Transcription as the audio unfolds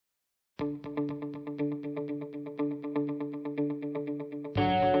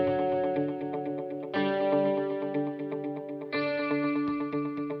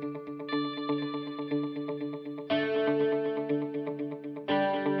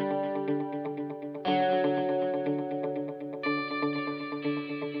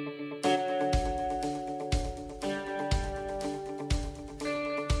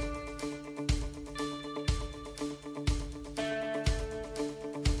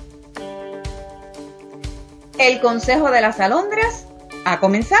El Consejo de las Alondras ha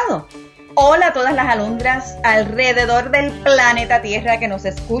comenzado. Hola a todas las alondras alrededor del planeta Tierra que nos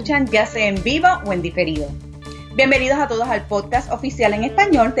escuchan, ya sea en vivo o en diferido. Bienvenidos a todos al podcast oficial en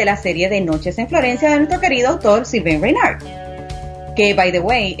español de la serie de Noches en Florencia de nuestro querido autor Sylvain Reynard. Que, by the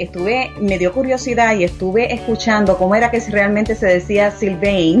way, me dio curiosidad y estuve escuchando cómo era que realmente se decía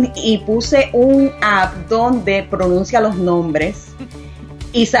Sylvain y puse un app donde pronuncia los nombres.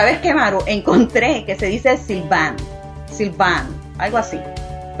 Y ¿sabes qué, Maru? Encontré que se dice Sylvain, algo así.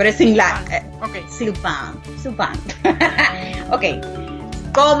 Pero es sin la... Okay. Sylvain. Ok.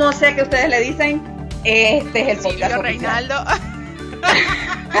 ¿Cómo sea que ustedes le dicen? Este es el podcast Silvio Reinaldo.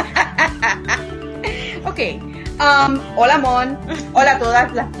 Ok. Hola, Mon. Hola a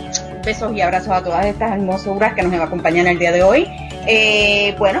todas las... Besos y abrazos a todas estas hermosuras que nos acompañan el día de hoy.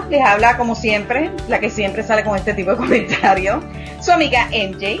 Bueno, les habla como siempre, la que siempre sale con este tipo de comentarios, su amiga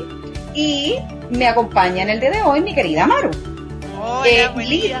MJ, y me acompaña en el día de hoy mi querida Maru. Hola, buen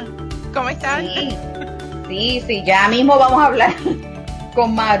día. ¿Cómo están? Sí, ya mismo vamos a hablar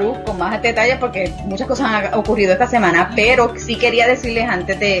con Maru con más detalles porque muchas cosas han ocurrido esta semana, pero sí quería decirles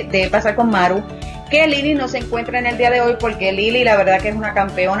antes de pasar con Maru que Lili no se encuentra en el día de hoy porque Lili la verdad que es una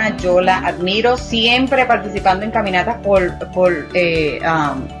campeona, yo la admiro, siempre participando en caminatas por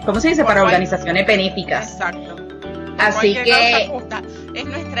 ¿cómo se dice? Para organizaciones benéficas. Exacto. Así que es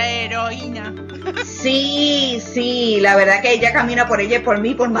nuestra heroína. Sí, la verdad que ella camina por ella y por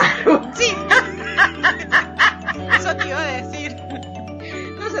mí, por Maru. Sí. Eso te iba a decir.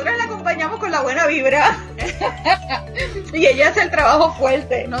 Nosotros la acompañamos con la buena vibra y ella hace el trabajo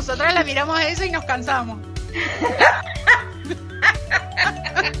fuerte. Nosotras la miramos a eso y nos cansamos.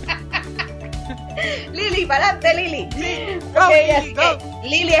 Lili, para adelante, Lili. Sí. Okay,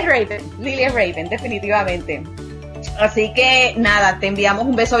 Lili es Raven, definitivamente. Así que nada, te enviamos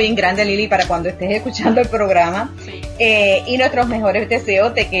un beso bien grande, Lili, para cuando estés escuchando el programa. Sí. Y nuestros mejores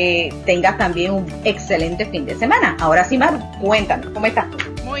deseos de que tengas también un excelente fin de semana. Ahora sí, Maru, cuéntanos, ¿cómo estás?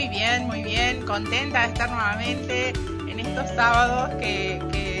 Muy bien, contenta de estar nuevamente en estos sábados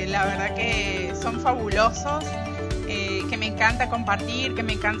que la verdad que son fabulosos, que me encanta compartir, que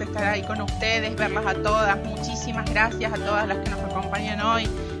me encanta estar ahí con ustedes, verlas a todas. Muchísimas gracias a todas las que nos acompañan hoy,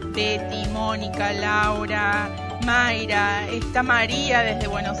 Betty, Mónica, Laura, Mayra, está María desde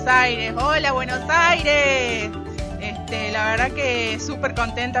Buenos Aires. ¡Hola, Buenos Aires! La verdad que súper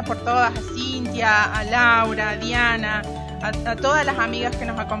contenta por todas, a Cintia, a Laura, a Diana, a todas las amigas que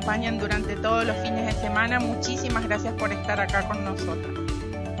nos acompañan durante todos los fines de semana. Muchísimas gracias por estar acá con nosotras.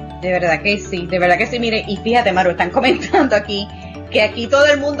 De verdad que sí, mire, y fíjate, Maru, están comentando aquí que aquí todo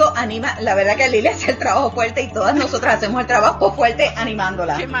el mundo anima, la verdad que Lili hace el trabajo fuerte y todas nosotras hacemos el trabajo fuerte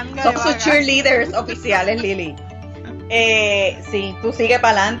animándola. Somos sus cheerleaders oficiales, Lili. Sí, tú sigue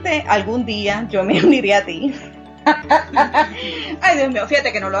para adelante, algún día yo me uniré a ti. Ay, Dios mío,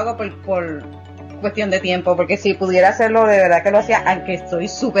 fíjate que no lo hago por cuestión de tiempo, porque si pudiera hacerlo de verdad que lo hacía, aunque estoy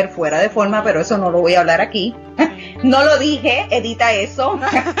súper fuera de forma, pero eso no lo voy a hablar aquí. No lo dije, edita eso.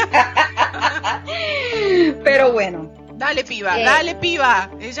 Pero bueno. Dale piba. Ella es mi piba.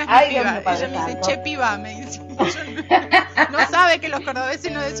 Ella me dice, che piba, me dice. No sabe que los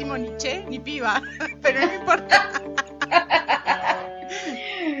cordobeses no decimos ni che ni piba, pero no importa.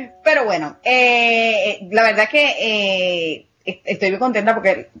 Pero bueno, la verdad que estoy muy contenta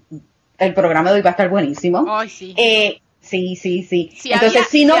porque el programa de hoy va a estar buenísimo. Ay, sí. Sí. Entonces,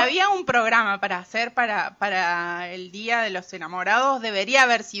 si había un programa para hacer para el Día de los Enamorados, debería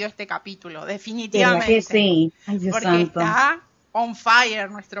haber sido este capítulo, definitivamente. De verdad que sí. Ay, Dios porque santo. Está on fire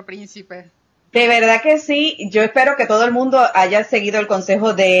nuestro príncipe. De verdad que sí. Yo espero que todo el mundo haya seguido el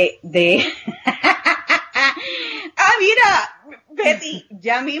consejo de... ¡Ah, mira! Betty,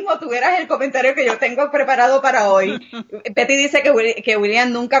 ya mismo tuvieras el comentario que yo tengo preparado para hoy. Betty dice que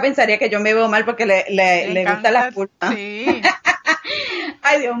William nunca pensaría que yo me veo mal porque le gustan las pulpas. Sí.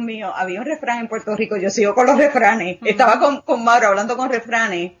 Ay, Dios mío, había un refrán en Puerto Rico, yo sigo con los refranes. Estaba con Mauro hablando con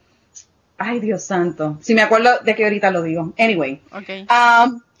refranes. Ay, Dios santo. Si me acuerdo de que ahorita lo digo. Anyway. Okay.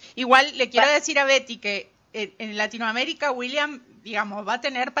 Igual le quiero decir a Betty que en Latinoamérica William, digamos, va a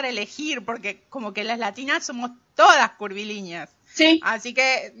tener para elegir, porque como que las latinas somos todas curvilíneas. Sí. Así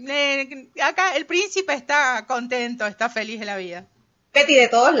que acá el príncipe está contento, está feliz de la vida. Betty, de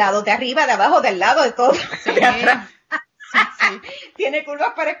todos lados, de arriba, de abajo, del lado, de todo. Sí. De atrás. Sí. Tiene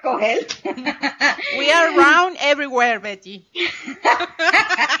curvas para escoger. We are round everywhere, Betty.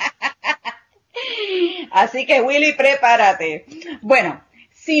 Así que, Willy, prepárate. Bueno,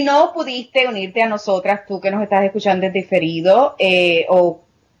 si no pudiste unirte a nosotras, tú que nos estás escuchando en diferido, o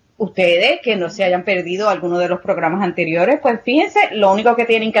ustedes que no se hayan perdido alguno de los programas anteriores, pues fíjense, lo único que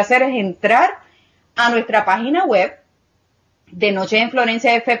tienen que hacer es entrar a nuestra página web de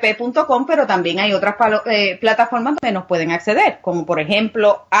nocheenflorenciafp.com, pero también hay otras plataformas donde nos pueden acceder, como por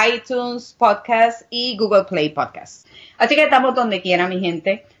ejemplo iTunes Podcast y Google Play Podcast. Así que estamos donde quiera, mi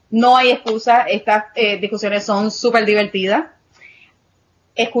gente. No hay excusa, estas discusiones son súper divertidas.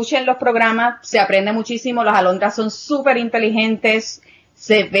 Escuchen los programas, se aprende muchísimo, las alondras son súper inteligentes,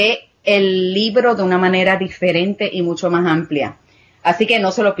 se ve el libro de una manera diferente y mucho más amplia. Así que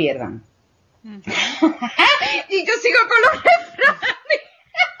no se lo pierdan. Y yo sigo con los refranes.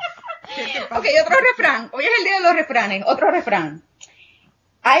 Ok, otro refrán. Hoy es el día de los refranes. Otro refrán.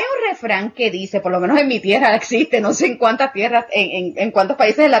 Hay un refrán que dice, por lo menos en mi tierra existe, no sé en cuántas tierras, en cuántos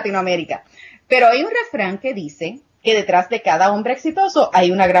países de Latinoamérica, pero hay un refrán que dice que detrás de cada hombre exitoso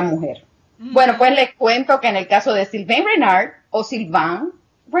hay una gran mujer. Bueno, pues les cuento que en el caso de Sylvain Renard, o Sylvain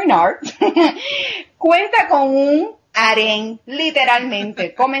Renard, cuenta con un harén,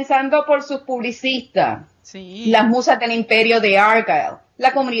 literalmente, comenzando por sus publicistas, las musas del imperio de Argyle.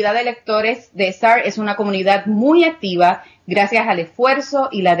 La comunidad de lectores de SAR es una comunidad muy activa gracias al esfuerzo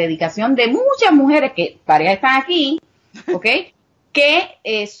y la dedicación de muchas mujeres que varias están aquí, ¿ok? Que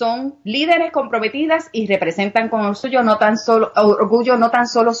son líderes comprometidas y representan con orgullo no tan solo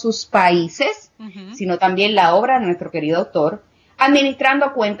sus países, sino también la obra de nuestro querido autor,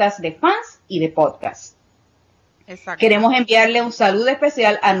 administrando cuentas de fans y de podcast. Exacto. Queremos enviarle un saludo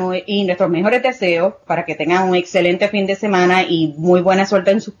especial y nuestros mejores deseos para que tengan un excelente fin de semana y muy buena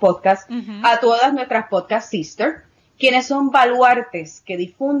suerte en sus podcasts a todas nuestras podcast sisters, quienes son baluartes que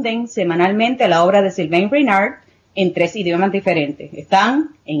difunden semanalmente la obra de Sylvain Renard en 3 idiomas diferentes.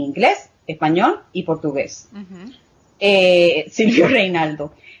 Están en inglés, español y portugués. Silvio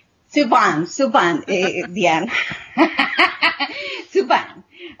Reinaldo. Sylvain, Diane. Sylvain.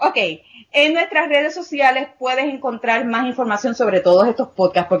 Ok. En nuestras redes sociales puedes encontrar más información sobre todos estos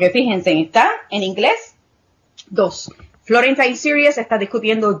podcasts, porque fíjense, está en inglés 2. Florentine Series está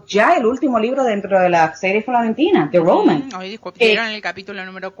discutiendo ya el último libro dentro de la serie florentina, The Roman. Hoy discutieron el capítulo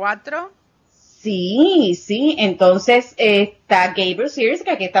número 4. Sí, entonces está Gabriel Series,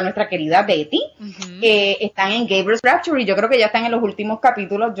 que aquí está nuestra querida Betty, están en Gabriel's Rapture y yo creo que ya están en los últimos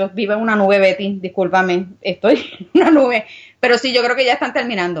capítulos. Yo vivo en una nube, Betty, discúlpame, estoy en una nube, pero sí, yo creo que ya están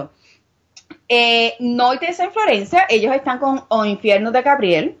terminando. Noites en Florencia, ellos están con O Infierno de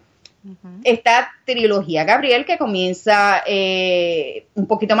Gabriel. Esta trilogía Gabriel que comienza un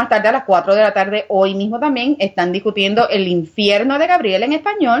poquito más tarde a las 4 de la tarde, hoy mismo también están discutiendo El Infierno de Gabriel en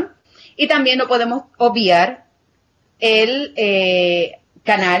español, y también no podemos obviar el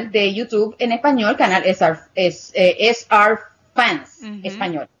canal de YouTube en español, canal SR Fans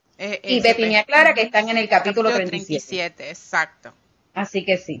español. Y Betty me aclara que están en el capítulo 37. Exacto. Así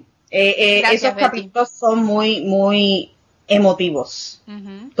que sí. Esos capítulos son muy, muy emotivos.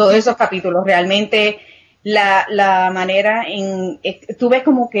 Todos esos capítulos, realmente la manera tú ves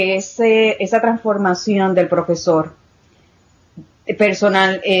como que esa transformación del profesor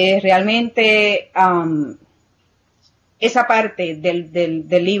personal, realmente esa parte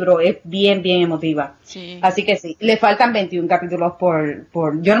del libro es bien, bien emotiva. Sí. Así que sí, le faltan 21 capítulos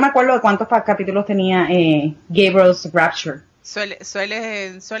yo no me acuerdo de cuántos capítulos tenía Gabriel's Rapture. Suele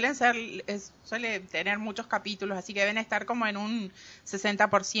tener muchos capítulos, así que deben estar como en un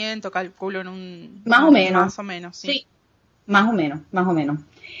 60%, calculo, en un... Más o menos, sí. Más o menos.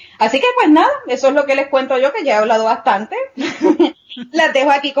 Así que pues nada, eso es lo que les cuento yo, que ya he hablado bastante. Las dejo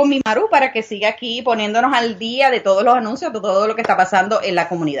aquí con mi Maru para que siga aquí poniéndonos al día de todos los anuncios, de todo lo que está pasando en la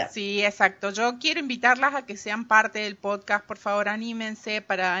comunidad. Sí, exacto. Yo quiero invitarlas a que sean parte del podcast. Por favor, anímense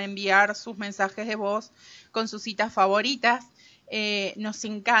para enviar sus mensajes de voz con sus citas favoritas. Nos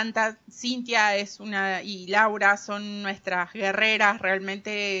encanta. Cintia y Laura son nuestras guerreras.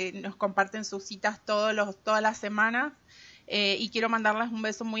 Realmente nos comparten sus citas todas las semanas. Y quiero mandarles un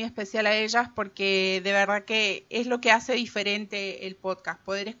beso muy especial a ellas porque de verdad que es lo que hace diferente el podcast,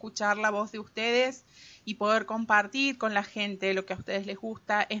 poder escuchar la voz de ustedes y poder compartir con la gente lo que a ustedes les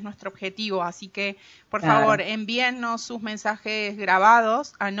gusta es nuestro objetivo. Así que, por favor, envíennos sus mensajes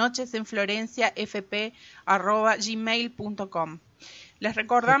grabados a nochesenflorenciafp@gmail.com. Les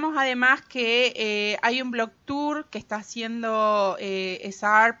recordamos además que hay un blog tour que está haciendo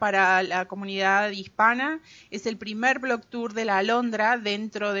ESAR para la comunidad hispana. Es el primer blog tour de la Alondra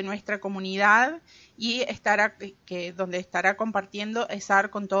dentro de nuestra comunidad y donde estará compartiendo ESAR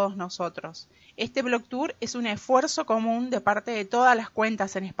con todos nosotros. Este blog tour es un esfuerzo común de parte de todas las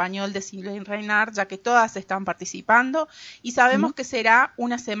cuentas en español de Sylvain Reynard, ya que todas están participando y sabemos que será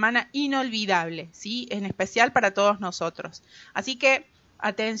una semana inolvidable, ¿sí? En especial para todos nosotros. Así que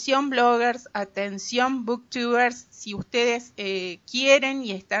atención bloggers, atención booktubers, si ustedes quieren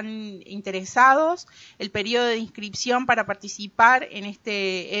y están interesados, el periodo de inscripción para participar en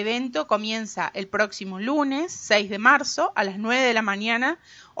este evento comienza el próximo lunes 6 de marzo a las 9 de la mañana,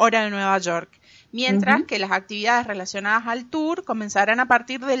 hora de Nueva York. Mientras que las actividades relacionadas al tour comenzarán a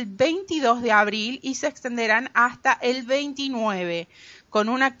partir del 22 de abril y se extenderán hasta el 29, con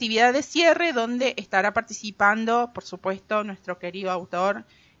una actividad de cierre donde estará participando, por supuesto, nuestro querido autor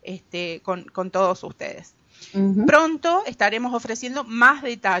con todos ustedes. Pronto estaremos ofreciendo más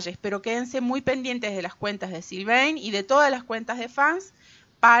detalles, pero quédense muy pendientes de las cuentas de Sylvain y de todas las cuentas de fans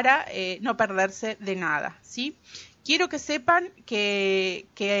para no perderse de nada, ¿sí? Quiero que sepan que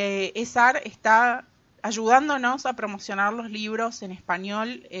ESAR está ayudándonos a promocionar los libros en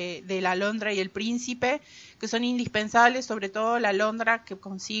español de La Alondra y el Príncipe, que son indispensables, sobre todo La Alondra, que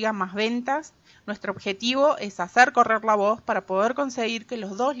consiga más ventas. Nuestro objetivo es hacer correr la voz para poder conseguir que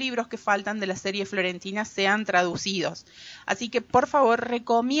los 2 libros que faltan de la serie florentina sean traducidos. Así que, por favor,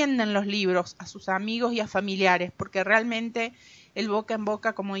 recomienden los libros a sus amigos y a familiares, porque realmente el boca en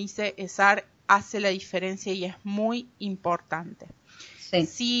boca, como dice ESAR, hace la diferencia y es muy importante. Sí.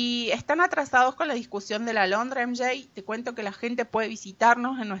 Si están atrasados con la discusión de la Alondra, MJ, te cuento que la gente puede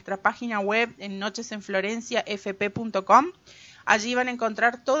visitarnos en nuestra página web en nochesenflorenciafp.com. Allí van a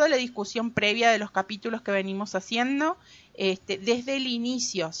encontrar toda la discusión previa de los capítulos que venimos haciendo desde el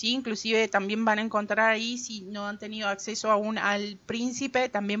inicio, ¿sí? Inclusive también van a encontrar ahí, si no han tenido acceso aún al Príncipe,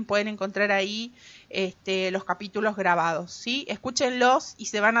 también pueden encontrar ahí los capítulos grabados, ¿sí? Escúchenlos y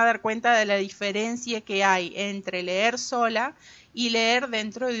se van a dar cuenta de la diferencia que hay entre leer sola y leer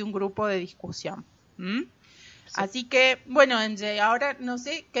dentro de un grupo de discusión. Sí. Así que, bueno, Angie, ahora no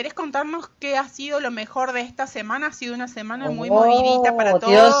sé, ¿querés contarnos qué ha sido lo mejor de esta semana? Ha sido una semana muy movidita para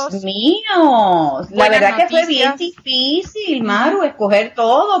todos. ¡Dios mío! La verdad que fue bien difícil, Maru, escoger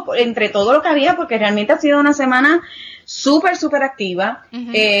todo, entre todo lo que había, porque realmente ha sido una semana súper, súper activa.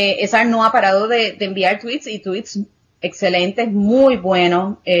 ESAR no ha parado de enviar tweets y tweets excelentes, muy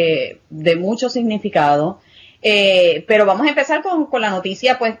buenos, de mucho significado. Pero vamos a empezar con la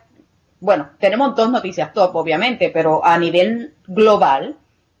noticia, pues. Bueno, tenemos 2 noticias top, obviamente, pero a nivel global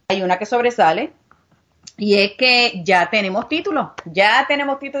hay una que sobresale y es que ya tenemos título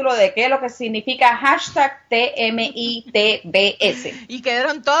de qué es lo que significa hashtag TMITBS. Y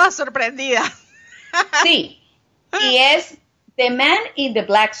quedaron todas sorprendidas. Sí, y es The Man in the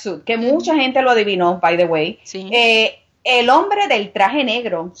Black Suit, que mucha gente lo adivinó, by the way. Sí. El hombre del traje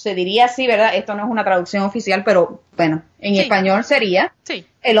negro, se diría así, ¿verdad? Esto no es una traducción oficial, pero bueno, en español sería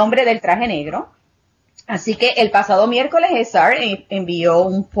el hombre del traje negro. Así que el pasado miércoles ESAR envió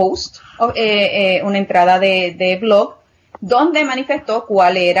un post, una entrada de blog, donde manifestó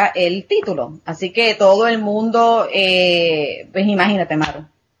cuál era el título. Así que todo el mundo, pues imagínate, Maru,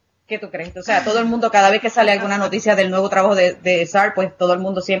 ¿qué tú crees? O sea, todo el mundo, cada vez que sale alguna noticia del nuevo trabajo de ESAR, pues todo el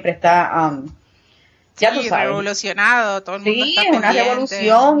mundo siempre está... ya tú sabes. Revolucionado, todo el mundo está pendiente. Una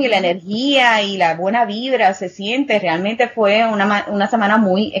revolución y la energía y la buena vibra se siente. Realmente fue una semana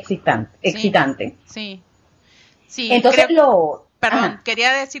muy excitante. Sí. Entonces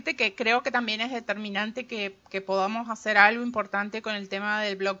quería decirte que creo que también es determinante que podamos hacer algo importante con el tema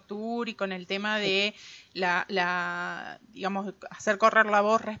del blog tour y con el tema de digamos, hacer correr la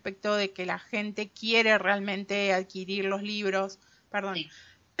voz respecto de que la gente quiere realmente adquirir los libros.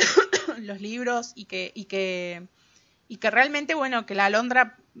 Los libros y que realmente, bueno, que la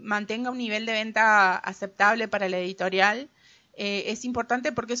Alondra mantenga un nivel de venta aceptable para la editorial es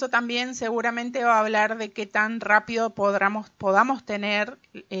importante, porque eso también seguramente va a hablar de qué tan rápido podamos tener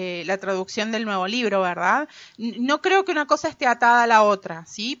la traducción del nuevo libro, ¿verdad? No creo que una cosa esté atada a la otra,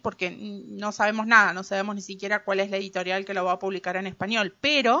 ¿sí? Porque no sabemos nada, no sabemos ni siquiera cuál es la editorial que lo va a publicar en español,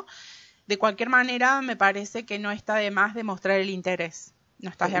 pero de cualquier manera me parece que no está de más demostrar el interés. ¿No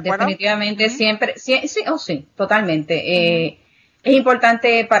estás de acuerdo? Definitivamente siempre, sí, totalmente. es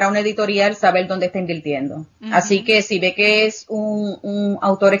importante para una editorial saber dónde está invirtiendo. Así que si ve que es un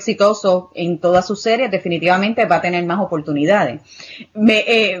autor exitoso en todas sus series, definitivamente va a tener más oportunidades.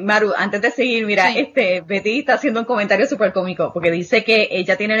 Maru, antes de seguir, mira, Sí. Betty está haciendo un comentario súper cómico, porque dice que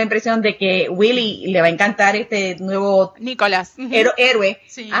ella tiene la impresión de que Willy le va a encantar este nuevo Nicolás. héroe,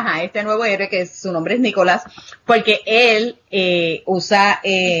 Sí. este nuevo héroe que su nombre es Nicolás, porque él usa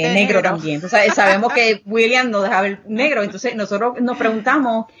negro también. O sea, sabemos que William no deja ver negro, entonces nosotros nos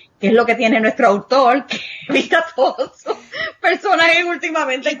preguntamos qué es lo que tiene nuestro autor que evita a todos sus personajes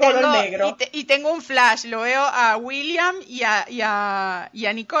últimamente en color negro. Y tengo un flash, lo veo a William y a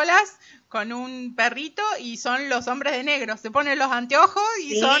Nicolás con un perrito y son los hombres de negro. Se ponen los anteojos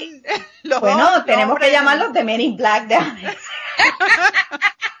y Sí. son los Bueno, dos, tenemos los que llamarlos de Men in Black.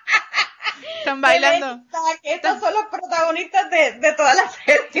 Están bailando. Estos son los protagonistas de toda la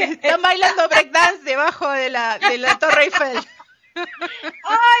serie. Están bailando breakdance debajo de la Torre Eiffel.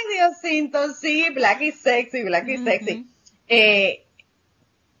 Ay, Diosito, sí, Black is sexy, Black is sexy.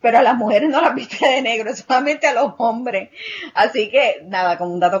 Pero a las mujeres no las viste de negro, solamente a los hombres. Así que, nada,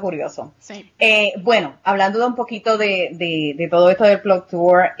 como un dato curioso. Sí. Bueno, hablando de un poquito de todo esto del Plug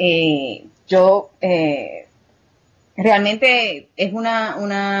Tour, yo realmente es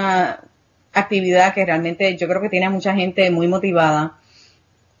una actividad que realmente yo creo que tiene a mucha gente muy motivada.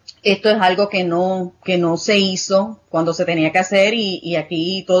 Esto es algo que no se hizo cuando se tenía que hacer y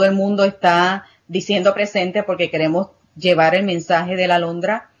aquí todo el mundo está diciendo presente porque queremos llevar el mensaje de la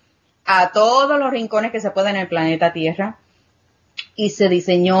Alondra a todos los rincones que se pueden en el planeta Tierra. Y se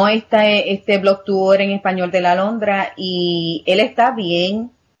diseñó este blog tour en español de la Alondra y él está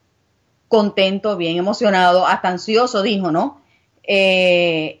bien contento, bien emocionado, hasta ansioso, dijo, ¿no?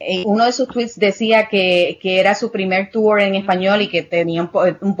 En uno de sus tweets decía que era su primer tour en español y que tenía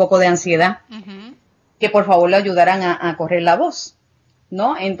un poco de ansiedad, que por favor le ayudaran a correr la voz,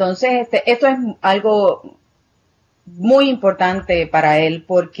 ¿no? Entonces, esto es algo muy importante para él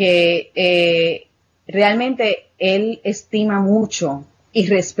porque realmente él estima mucho y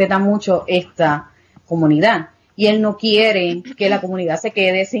respeta mucho esta comunidad. Y él no quiere que la comunidad se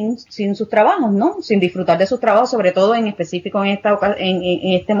quede sin sus trabajos, ¿no? Sin disfrutar de sus trabajos, sobre todo en específico en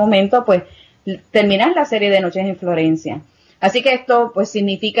este momento, pues, terminar la serie de Noches en Florencia. Así que esto, pues,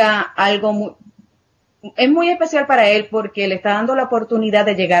 significa algo es muy especial para él porque le está dando la oportunidad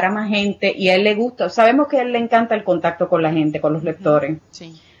de llegar a más gente y a él le gusta. Sabemos que a él le encanta el contacto con la gente, con los lectores.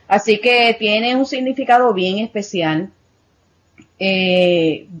 Sí. Así que tiene un significado bien especial.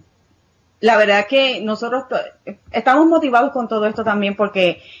 La verdad que nosotros estamos motivados con todo esto también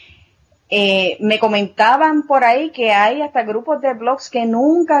porque me comentaban por ahí que hay hasta grupos de blogs que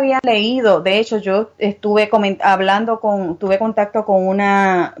nunca habían leído. De hecho, yo tuve contacto con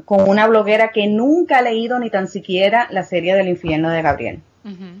una bloguera que nunca ha leído ni tan siquiera la serie del infierno de Gabriel.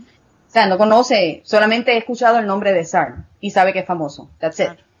 O sea, no conoce, solamente he escuchado el nombre de Sar y sabe que es famoso. That's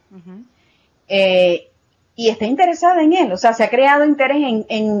it. Y está interesada en él, o sea, se ha creado interés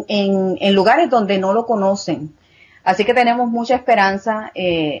en lugares donde no lo conocen. Así que tenemos mucha esperanza.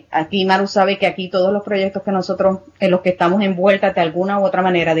 Aquí Maru sabe que aquí todos los proyectos que nosotros, en los que estamos envueltas de alguna u otra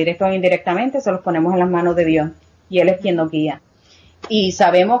manera, directo o indirectamente, se los ponemos en las manos de Dios. Y Él es quien nos guía. Y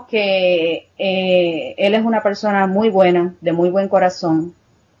sabemos que Él es una persona muy buena, de muy buen corazón.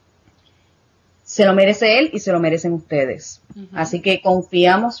 Se lo merece Él y se lo merecen ustedes. Así que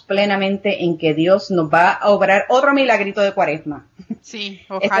confiamos plenamente en que Dios nos va a obrar otro milagrito de Cuaresma. Sí,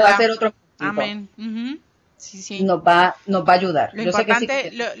 ojalá. Esto va a ser otro Amén. Sí, sí. Nos va a ayudar. Lo Yo importante, sé que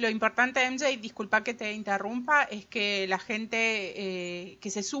sí. lo importante, MJ, disculpa que te interrumpa, es que la gente que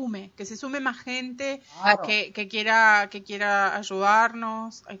se sume más gente, Claro. que quiera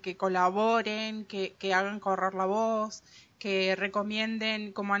ayudarnos, que colaboren, que hagan correr la voz, que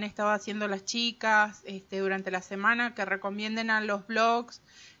recomienden, como han estado haciendo las chicas durante la semana, que recomienden a los blogs.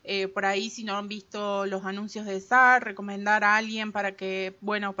 Por ahí, si no han visto los anuncios de SAR, recomendar a alguien para que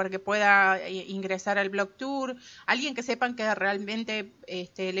pueda ingresar al blog tour, alguien que sepan que realmente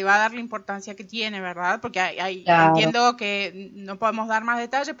le va a dar la importancia que tiene, ¿verdad? Porque Claro. entiendo que no podemos dar más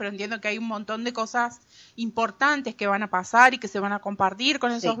detalles, pero entiendo que hay un montón de cosas importantes que van a pasar y que se van a compartir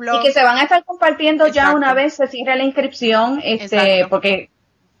con esos blogs. Y que se van a estar compartiendo ya Exacto. una vez se cierre la inscripción, Exacto. porque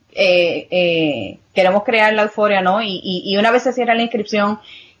queremos crear la euforia, ¿no? Y una vez se cierra la inscripción,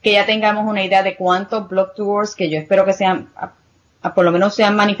 que ya tengamos una idea de cuántos blog tours, que yo espero que sean, por lo menos se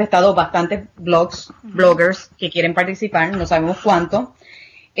han manifestado bastantes bloggers que quieren participar, no sabemos cuánto.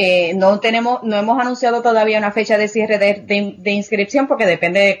 No hemos anunciado todavía una fecha de cierre de inscripción porque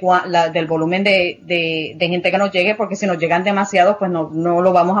depende del volumen de gente que nos llegue, porque si nos llegan demasiados, pues no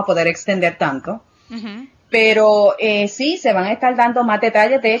lo vamos a poder extender tanto. Pero sí, se van a estar dando más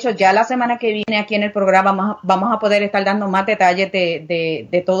detalles. De hecho, ya la semana que viene aquí en el programa vamos a poder estar dando más detalles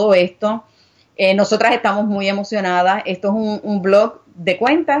de todo esto. Nosotras estamos muy emocionadas. Esto es un blog de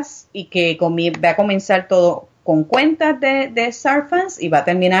cuentas y que va a comenzar todo con cuentas de Sarfans y va a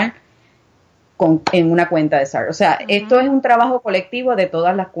terminar en una cuenta de SAR. O sea, esto es un trabajo colectivo de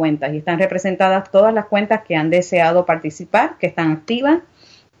todas las cuentas y están representadas todas las cuentas que han deseado participar, que están activas.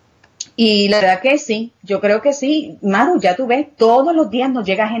 Y la verdad que sí, yo creo que sí. Maru, ya tú ves, todos los días nos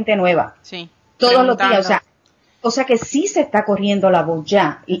llega gente nueva. Sí. Todos los días, o sea que sí se está corriendo la voz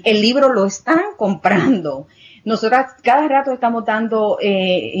ya. El libro lo están comprando. Nosotras cada rato estamos dando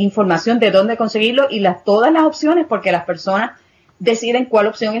información de dónde conseguirlo y todas las opciones, porque las personas deciden cuál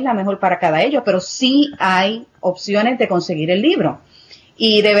opción es la mejor para cada ellos, pero sí hay opciones de conseguir el libro.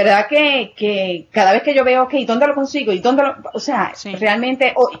 Y de verdad que cada vez que yo veo, okay, ¿dónde lo consigo? ¿Y dónde o sea, sí.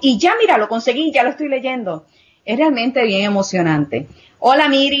 Realmente, y ya mira, lo conseguí, ya lo estoy leyendo. Es realmente bien emocionante. Hola,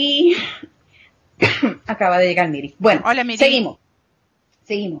 Miri. Acaba de llegar Miri. Bueno, hola, Miri. Seguimos.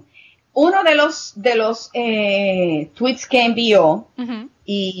 Uno de los tweets que envió,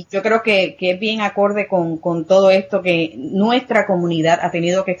 y yo creo que es bien acorde con todo esto que nuestra comunidad ha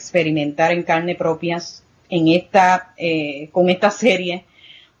tenido que experimentar en carne propia con esta serie,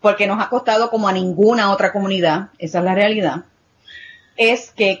 porque nos ha costado como a ninguna otra comunidad, esa es la realidad,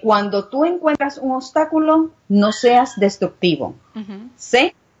 es que cuando tú encuentras un obstáculo, no seas destructivo,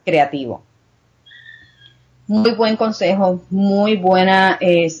 sé creativo. Muy buen consejo, muy buena,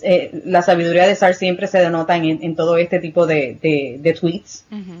 la sabiduría de Sar siempre se denota en todo este tipo de tweets,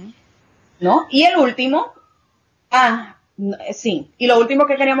 ¿no? Y el último, sí, y lo último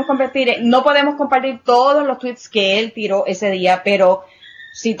que queríamos compartir, no podemos compartir todos los tweets que él tiró ese día, pero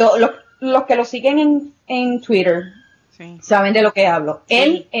si los que lo siguen en Twitter saben de lo que hablo. Sí.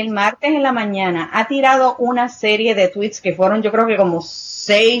 Él el martes en la mañana ha tirado una serie de tweets que fueron yo creo que como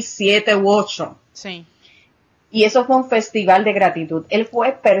 6, 7 u 8. Sí. Y eso fue un festival de gratitud. Él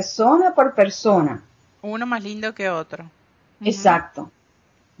fue persona por persona. Uno más lindo que otro. Exacto.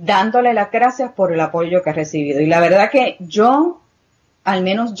 Dándole las gracias por el apoyo que ha recibido. Y la verdad que al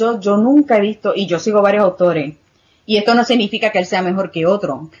menos yo nunca he visto, y yo sigo varios autores, y esto no significa que él sea mejor que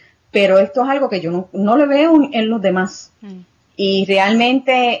otro, pero esto es algo que yo no lo veo en los demás. Y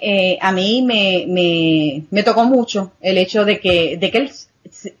realmente a mí me tocó mucho el hecho de que él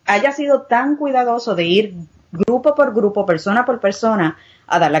haya sido tan cuidadoso de ir grupo por grupo, persona por persona,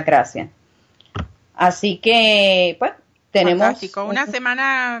 a dar las gracias. Así que, pues, tenemos... Fantástico, una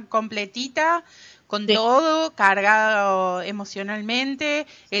semana completita, con todo, cargado emocionalmente.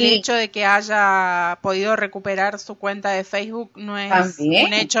 El hecho de que haya podido recuperar su cuenta de Facebook no es también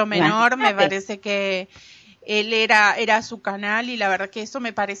un hecho menor, me parece que él era su canal y la verdad que eso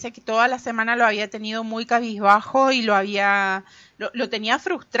me parece que toda la semana lo había tenido muy cabizbajo y lo tenía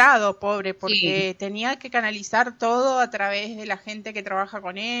frustrado, pobre, porque tenía que canalizar todo a través de la gente que trabaja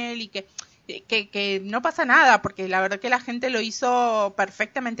con él y que no pasa nada, porque la verdad que la gente lo hizo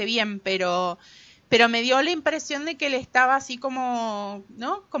perfectamente bien, pero me dio la impresión de que él estaba así como,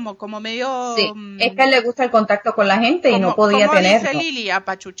 ¿no? Como medio... Sí, es que a él le gusta el contacto con la gente y no podía tenerlo. Como dice Lili,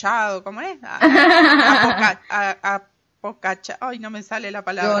 apachuchado, ¿cómo es? Ay, no me sale la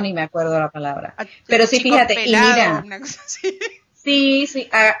palabra. Yo ni me acuerdo la palabra. Pero sí, fíjate, pelado, y mira... Una cosa así. Sí,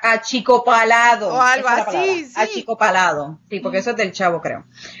 achicopalado. O algo así, sí. Achicopalado, sí, porque eso es del Chavo, creo.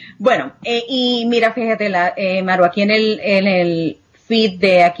 Bueno, y mira, fíjate, Maru, aquí en el feed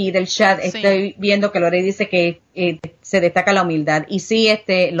de aquí del chat estoy viendo que Lore dice que se destaca la humildad. Y sí,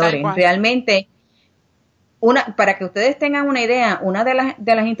 Lore, realmente, para que ustedes tengan una idea, una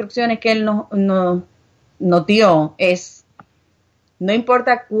de las instrucciones que él nos dio es, no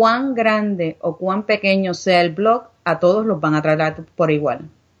importa cuán grande o cuán pequeño sea el blog, a todos los van a tratar por igual.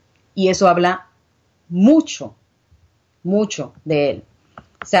 Y eso habla mucho de él.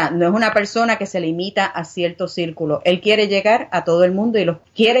 O sea, no es una persona que se limita a cierto círculo. Él quiere llegar a todo el mundo y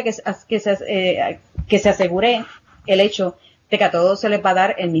quiere que se asegure el hecho de que a todos se les va a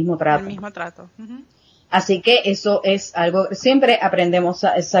dar el mismo trato. El mismo trato. Así que eso es algo, siempre aprendemos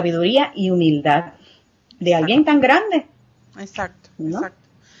sabiduría y humildad de alguien tan grande. Exacto, ¿no? Exacto.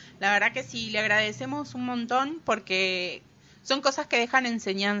 La verdad que sí, le agradecemos un montón porque son cosas que dejan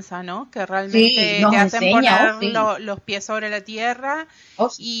enseñanza, ¿no? Que realmente te hacen poner los pies sobre la tierra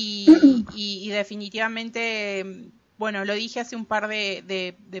y definitivamente, bueno, lo dije hace un par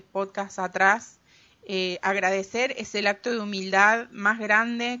de podcasts atrás, agradecer es el acto de humildad más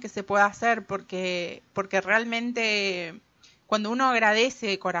grande que se puede hacer porque realmente cuando uno agradece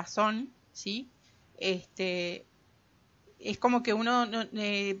de corazón, ¿sí? es como que uno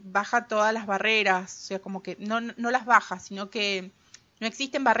baja todas las barreras, o sea, como que no las baja, sino que no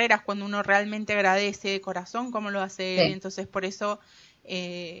existen barreras cuando uno realmente agradece de corazón como lo hace él. Entonces por eso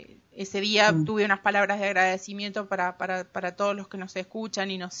ese día tuve unas palabras de agradecimiento para todos los que nos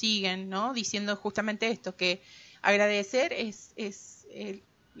escuchan y nos siguen, ¿no? Diciendo justamente esto, que agradecer es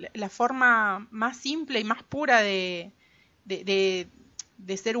la forma más simple y más pura de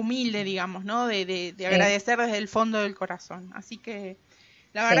ser humilde, digamos, ¿no? De agradecer desde el fondo del corazón. Así que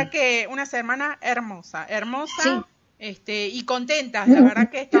la verdad que una semana hermosa, y contentas. La verdad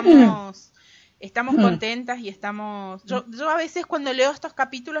que estamos contentas y estamos... Yo a veces cuando leo estos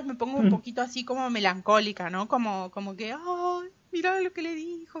capítulos me pongo un poquito así como melancólica, ¿no? Como que, ¡ay! Mira lo que le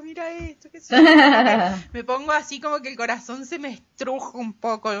dijo, mira esto, qué sé yo. Me pongo así como que el corazón se me estruja un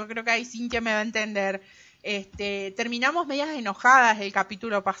poco. Yo creo que ahí Cintia me va a entender. Terminamos medias enojadas el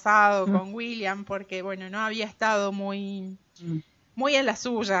capítulo pasado con William porque, bueno, no había estado muy en las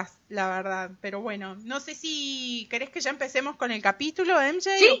suyas, la verdad. Pero bueno, no sé si querés que ya empecemos con el capítulo, MJ,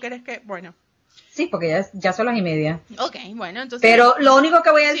 o querés que... Bueno. Sí, porque ya son las 1:30. Ok, bueno, entonces... Pero lo único que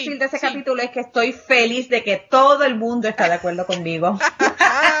voy a decir de ese capítulo es que estoy feliz de que todo el mundo está de acuerdo conmigo.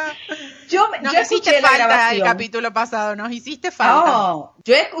 Yo escuché la grabación. El capítulo pasado, nos hiciste falta. No,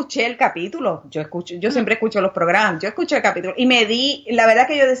 yo escuché el capítulo. Yo siempre escucho los programas. Yo escuché el capítulo y la verdad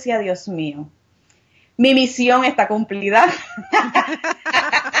que yo decía, Dios mío, mi misión está cumplida.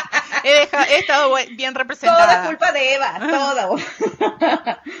 He estado bien representada. Toda culpa de Eva, todo.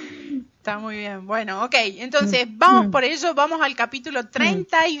 Está muy bien. Bueno, ok. Entonces, vamos por ello. Vamos al capítulo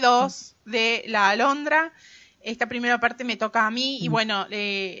 32 de La Alondra. Esta primera parte me toca a mí. Y bueno,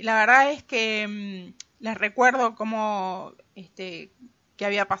 la verdad es que les recuerdo cómo que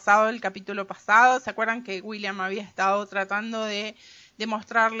había pasado el capítulo pasado. ¿Se acuerdan que William había estado tratando de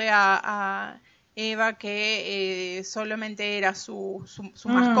demostrarle a Eva que solamente era su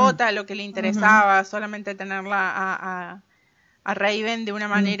mascota lo que le interesaba, solamente tenerla a Raven de una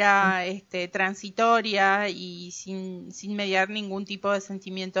manera transitoria y sin mediar ningún tipo de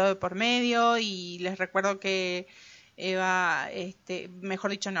sentimiento de por medio? Y les recuerdo que Eva,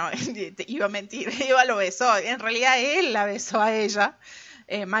 mejor dicho no, iba a mentir, Eva lo besó, en realidad él la besó a ella,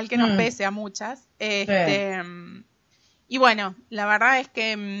 mal que nos pese a muchas. Y bueno, la verdad es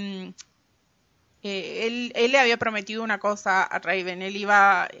que él le había prometido una cosa a Raven, él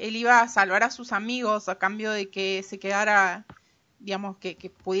iba a salvar a sus amigos a cambio de que se quedara, digamos,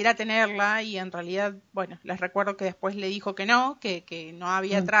 que pudiera tenerla, y en realidad, bueno, les recuerdo que después le dijo que no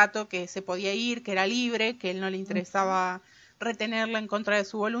había trato, que se podía ir, que era libre, que él no le interesaba retenerla en contra de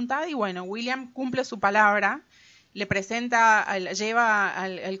su voluntad. Y bueno, William cumple su palabra, le presenta, lleva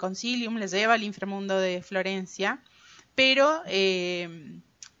al Concilium, le lleva al inframundo de Florencia, pero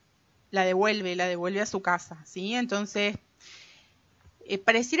la devuelve a su casa, ¿sí? Entonces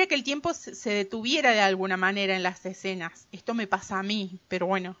pareciera que el tiempo se detuviera de alguna manera en las escenas. Esto me pasa a mí, pero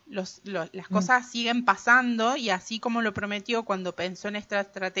bueno, las cosas siguen pasando, y así como lo prometió cuando pensó en esta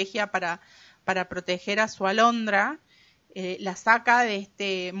estrategia para proteger a su Alondra, la saca de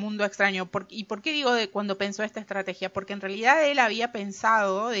este mundo extraño. ¿Y por qué digo de cuando pensó esta estrategia? Porque en realidad él había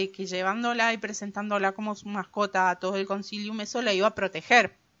pensado de que llevándola y presentándola como su mascota a todo el Concilium, eso la iba a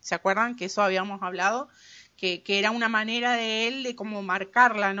proteger. ¿Se acuerdan que eso habíamos hablado? Que era una manera de él de como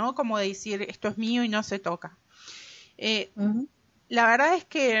marcarla, ¿no? Como de decir, esto es mío y no se toca. La verdad es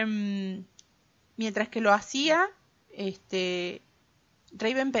que mientras que lo hacía,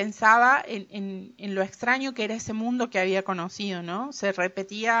 Raven pensaba en lo extraño que era ese mundo que había conocido, ¿no? Se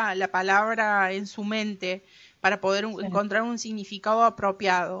repetía la palabra en su mente para poder encontrar un significado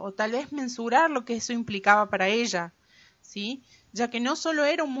apropiado, o tal vez mensurar lo que eso implicaba para ella, ¿sí? Ya que no solo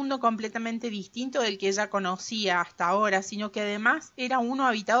era un mundo completamente distinto del que ella conocía hasta ahora, sino que además era uno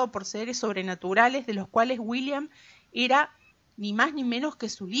habitado por seres sobrenaturales, de los cuales William era ni más ni menos que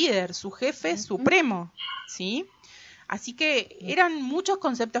su líder, su jefe supremo, ¿sí? Así que eran muchos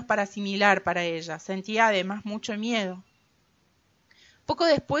conceptos para asimilar para ella. Sentía además mucho miedo. Poco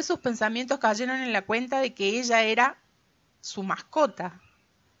después sus pensamientos cayeron en la cuenta de que ella era su mascota.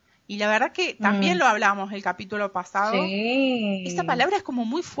 Y la verdad que también lo hablamos el capítulo pasado. Sí. Esta palabra es como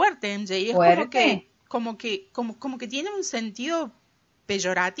muy fuerte, MJ. Es fuerte. como que tiene un sentido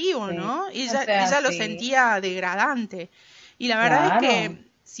peyorativo, ¿no? Ella lo sentía degradante. Y la verdad es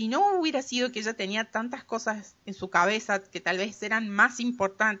que si no hubiera sido que ella tenía tantas cosas en su cabeza que tal vez eran más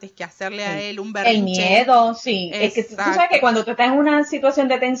importantes que hacerle a él un berrinche. El miedo, sí. Es que tú sabes que cuando tú estás en una situación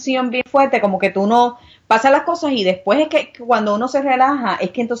de tensión bien fuerte, como que tú no pasas las cosas, y después es que cuando uno se relaja, es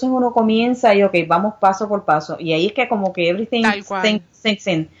que entonces uno comienza y vamos paso por paso. Y ahí es que como que everything sinks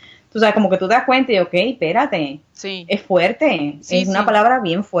in. Tú sabes, como que tú te das cuenta y, ok, espérate, Sí. es fuerte, Sí, es una sí. palabra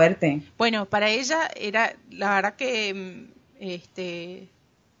bien fuerte. Bueno, para ella era, la verdad que,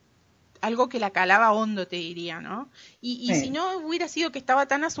 algo que la calaba hondo, te diría, ¿no? Y si Sí. no hubiera sido que estaba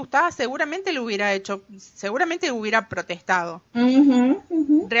tan asustada, seguramente lo hubiera hecho, seguramente hubiera protestado. Ujú,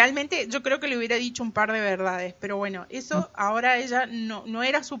 ujú. Realmente yo creo que le hubiera dicho un par de verdades, pero bueno, eso ahora ella no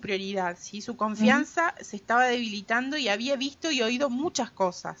era su prioridad, ¿sí? Su Ujú. confianza se estaba debilitando y había visto y oído muchas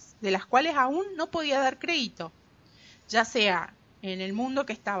cosas, de las cuales aún no podía dar crédito, ya sea en el mundo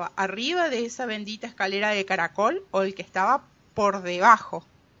que estaba arriba de esa bendita escalera de caracol o el que estaba por debajo.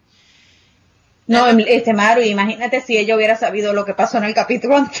 La No, lo- Maru, imagínate si ella hubiera sabido lo que pasó en el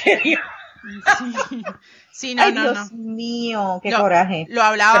capítulo anterior. Sí, sí, no, Ay, no, Dios no. mío, qué Lo, coraje. lo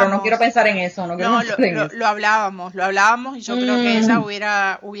Pero no quiero hablábamos. pensar en eso, no quiero No, pensar en eso. lo hablábamos y yo creo que ella Mm,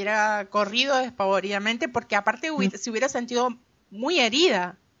 hubiera corrido despavoridamente porque aparte se hubiera sentido muy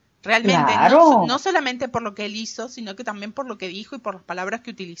herida, realmente, no claro, solamente por lo que él hizo, sino que también por lo que dijo y por las palabras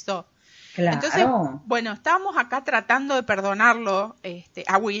que utilizó. Entonces, claro. bueno, estábamos acá tratando de perdonarlo,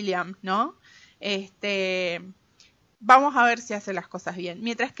 a William, ¿no? Este, vamos a ver si hace las cosas bien.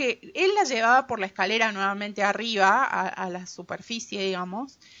 Mientras que él la llevaba por la escalera nuevamente arriba, a la superficie,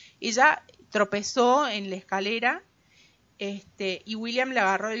 digamos, ella tropezó en la escalera, y William le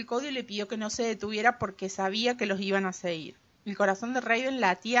agarró el codo y le pidió que no se detuviera porque sabía que los iban a seguir. El corazón de Raven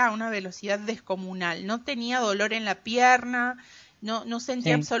latía a una velocidad descomunal. No tenía dolor en la pierna, no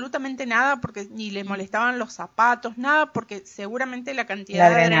sentía Sí. absolutamente nada porque ni le molestaban los zapatos, nada porque seguramente la La cantidad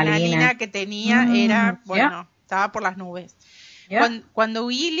de adrenalina. adrenalina que tenía era, Ya, bueno, estaba por las nubes. ya. Cuando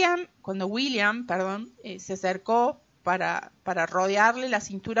William, perdón, se acercó para rodearle la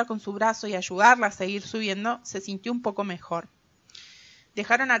cintura con su brazo y ayudarla a seguir subiendo, se sintió un poco mejor.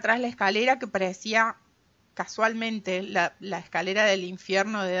 Dejaron atrás la escalera que parecía casualmente la escalera del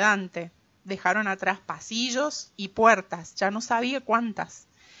infierno de Dante. Dejaron atrás pasillos y puertas, ya no sabía cuántas.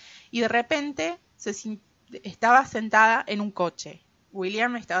 Y de repente estaba sentada en un coche.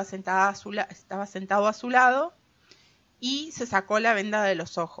 William estaba sentado a su lado y se sacó la venda de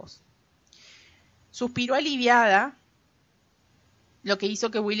los ojos. Suspiró aliviada, lo que hizo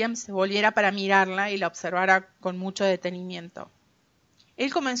que William se volviera para mirarla y la observara con mucho detenimiento.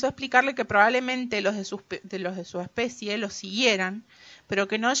 Él comenzó a explicarle que probablemente los de su especie los siguieran, pero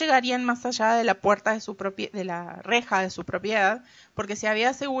que no llegarían más allá de la puerta de la reja de su propiedad, porque se había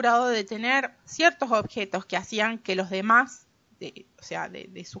asegurado de tener ciertos objetos que hacían que los demás, o sea,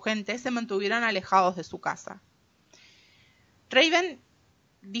 de su gente, se mantuvieran alejados de su casa. Raven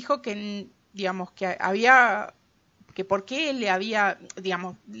dijo que, digamos, que por qué él le había,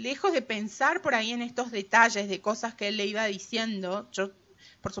 digamos, lejos de pensar por ahí en estos detalles de cosas que él le iba diciendo, yo,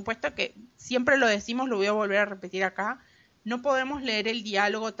 por supuesto que siempre lo decimos, lo voy a volver a repetir acá, no podemos leer el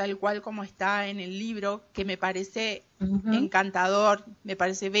diálogo tal cual como está en el libro, que me parece Ujú. encantador, me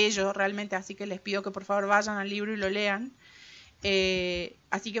parece bello realmente, así que les pido que por favor vayan al libro y lo lean.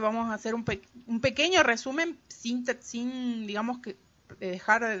 Así que vamos a hacer un pequeño resumen sin digamos que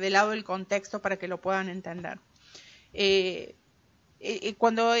dejar de lado el contexto para que lo puedan entender.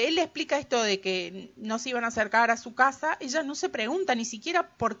 Cuando él le explica esto de que no se iban a acercar a su casa, ella no se pregunta ni siquiera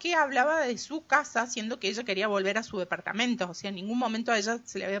por qué hablaba de su casa, siendo que ella quería volver a su departamento. O sea, en ningún momento a ella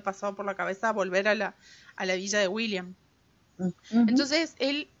se le había pasado por la cabeza volver a la villa de William. Ujú. Entonces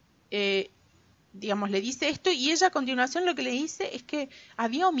él, digamos, le dice esto y ella a continuación lo que le dice es que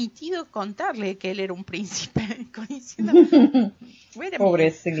había omitido contarle que él era un príncipe, como diciendo, wait a minute.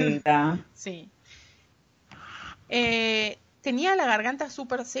 Pobrecita. Sí. Tenía la garganta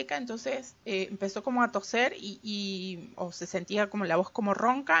súper seca, entonces empezó como a toser o se sentía como la voz como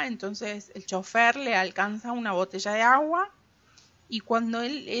ronca, entonces el chofer le alcanza una botella de agua y cuando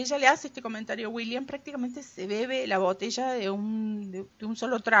ella le hace este comentario a William, prácticamente se bebe la botella de un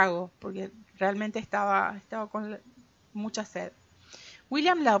solo trago, porque realmente estaba con mucha sed.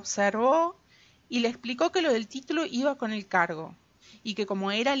 William la observó y le explicó que lo del título iba con el cargo, y que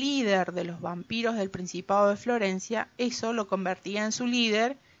como era líder de los vampiros del Principado de Florencia, eso lo convertía en su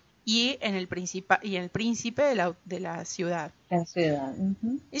líder y en el príncipe de la ciudad. La ciudad.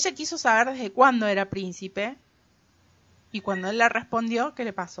 Ujú. Ella quiso saber desde cuándo era príncipe, y cuando él le respondió, ¿qué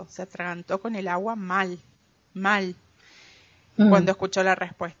le pasó? Se atragantó con el agua mal, Mm, cuando escuchó la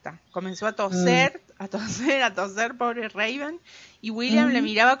respuesta. Comenzó a mm, toser, pobre Raven, y William le ujú.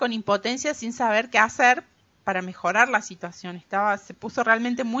 miraba con impotencia sin saber qué hacer para mejorar la situación. Se puso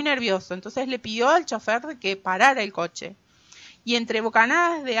realmente muy nervioso, entonces le pidió al chofer de que parara el coche. Y entre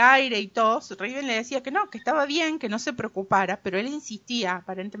bocanadas de aire y tos, Raven le decía que no, que estaba bien, que no se preocupara, pero él insistía,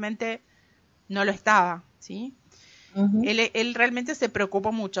 aparentemente no lo estaba, ¿sí? Ujú. Él realmente se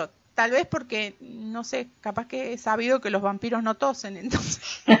preocupó mucho. tal vez porque, no sé, capaz que he sabido que los vampiros no tosen,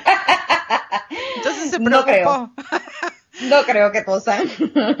 entonces se preocupó. No creo que tosan.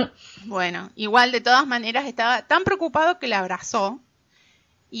 Bueno, igual de todas maneras estaba tan preocupado que la abrazó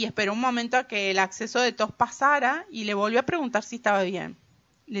y esperó un momento a que el acceso de tos pasara y le volvió a preguntar si estaba bien.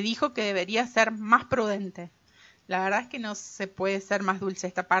 Le dijo que debería ser más prudente. La verdad es que no se puede ser más dulce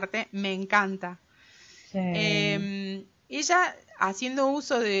esta parte, me encanta. Sí. Ella, haciendo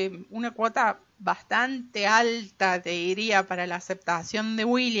uso de una cuota bastante alta, te diría, para la aceptación de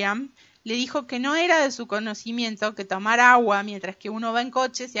William, le dijo que no era de su conocimiento que tomar agua mientras que uno va en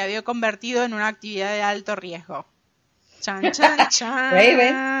coche se había convertido en una actividad de alto riesgo. Chan, chan, chan.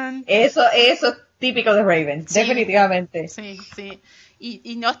 Raven, eso es típico de Raven, sí, definitivamente. Sí.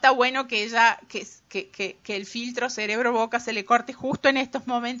 Y no está bueno que ella, que el filtro cerebro-boca se le corte justo en estos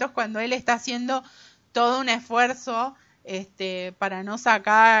momentos cuando él está haciendo todo un esfuerzo para no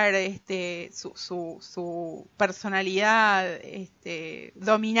sacar su personalidad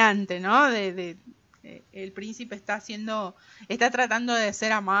dominante, ¿no? El príncipe está tratando de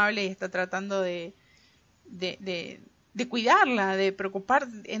ser amable y está tratando de cuidarla, de preocupar.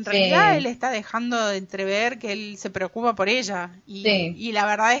 En realidad él está dejando de entrever que él se preocupa por ella y la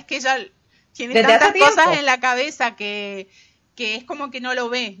verdad es que ella tiene desde tantas cosas en la cabeza que es como que no lo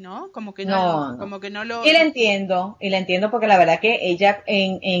ve, ¿no? Como que no lo... Y la entiendo porque la verdad que ella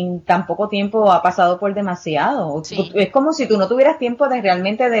en tan poco tiempo ha pasado por demasiado. Sí. Es como si tú no tuvieras tiempo de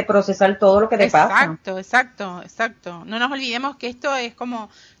realmente de procesar todo lo que te pasa. Exacto. No nos olvidemos que esto es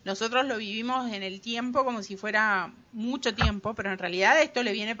como nosotros lo vivimos en el tiempo como si fuera mucho tiempo, pero en realidad esto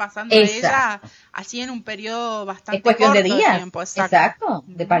le viene pasando a ella así en un periodo bastante corto. Es cuestión de días. Tiempo. Exacto,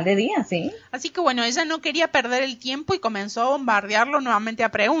 de par de días, sí. Así que bueno, ella no quería perder el tiempo y comenzó a bombardearlo nuevamente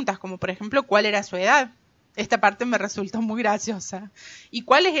a preguntas, como por ejemplo, ¿cuál era su edad? Esta parte me resultó muy graciosa. ¿Y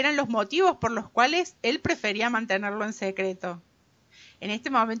cuáles eran los motivos por los cuales él prefería mantenerlo en secreto? En este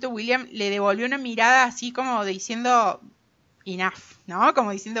momento William le devolvió una mirada así como diciendo enough, ¿no?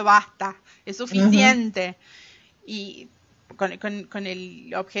 Como diciendo basta, es suficiente. Y con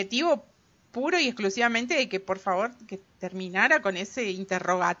el objetivo puro y exclusivamente de que por favor que terminara con ese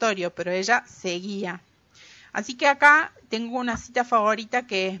interrogatorio, pero ella seguía. Así que acá tengo una cita favorita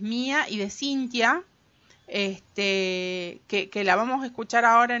que es mía y de Cynthia, que la vamos a escuchar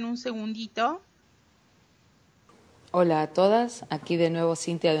ahora en un segundito. Hola a todas, aquí de nuevo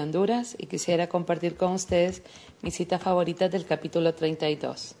Cynthia de Honduras y quisiera compartir con ustedes mis citas favoritas del capítulo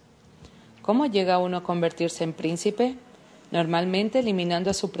 32. ¿Cómo llega uno a convertirse en príncipe? Normalmente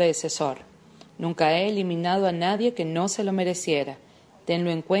eliminando a su predecesor. Nunca he eliminado a nadie que no se lo mereciera. Tenlo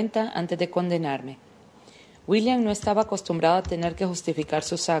en cuenta antes de condenarme. William no estaba acostumbrado a tener que justificar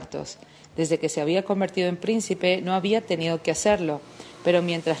sus actos. Desde que se había convertido en príncipe no había tenido que hacerlo, pero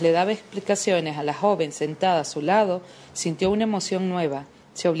mientras le daba explicaciones a la joven sentada a su lado, sintió una emoción nueva.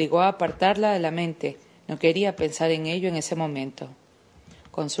 Se obligó a apartarla de la mente. No quería pensar en ello en ese momento.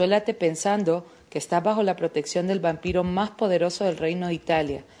 Consuélate pensando que estás bajo la protección del vampiro más poderoso del reino de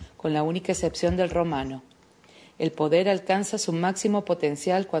Italia, con la única excepción del romano. El poder alcanza su máximo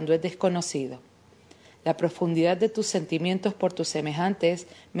potencial cuando es desconocido. La profundidad de tus sentimientos por tus semejantes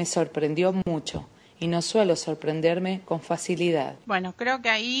me sorprendió mucho y no suelo sorprenderme con facilidad. Bueno, creo que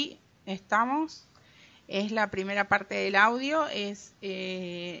ahí estamos. Es la primera parte del audio.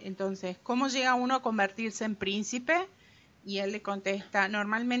 Entonces, ¿cómo llega uno a convertirse en príncipe? Y él le contesta,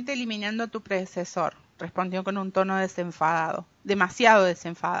 normalmente eliminando a tu predecesor. Respondió con un tono desenfadado, demasiado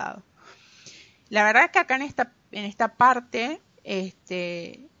desenfadado. La verdad es que acá en esta parte,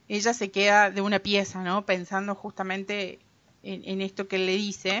 ella se queda de una pieza, ¿no? Pensando justamente en esto que él le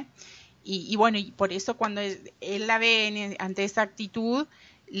dice. Y bueno, y por eso cuando él la ve ante esa actitud,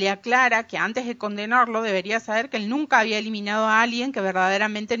 le aclara que antes de condenarlo debería saber que él nunca había eliminado a alguien que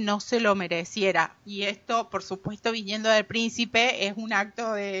verdaderamente no se lo mereciera. Y esto, por supuesto, viniendo del príncipe, es un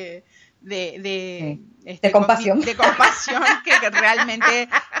acto de compasión. De compasión que realmente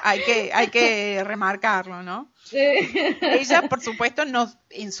hay que remarcarlo, ¿no? Sí. Ella, por supuesto, no,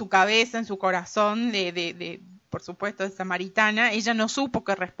 en su cabeza, en su corazón por supuesto, de samaritana, ella no supo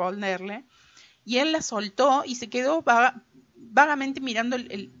qué responderle. Y él la soltó y se quedó vagamente mirando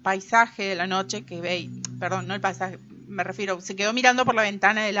el paisaje de la noche que ve, perdón, no el paisaje, me refiero, se quedó mirando por la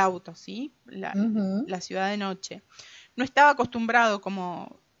ventana del auto, ¿sí? La ciudad de noche. No estaba acostumbrado,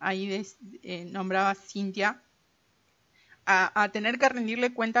 como ahí nombraba Cynthia, a tener que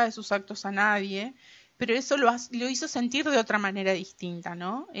rendirle cuenta de sus actos a nadie, pero eso lo hizo sentir de otra manera distinta,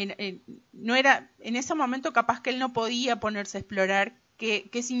 ¿no? No era, en ese momento capaz que él no podía ponerse a explorar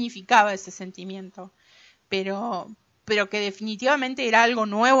qué significaba ese sentimiento, pero pero que definitivamente era algo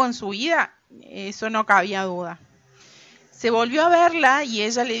nuevo en su vida, eso no cabía duda. Se volvió a verla y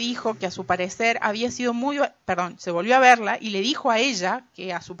ella le dijo que a su parecer había sido se volvió a verla y le dijo a ella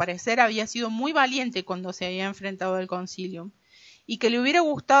que a su parecer había sido muy valiente cuando se había enfrentado al concilio y que le hubiera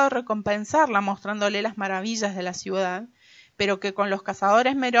gustado recompensarla mostrándole las maravillas de la ciudad, pero que con los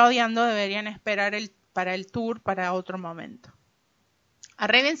cazadores merodeando deberían esperar para el tour para otro momento. A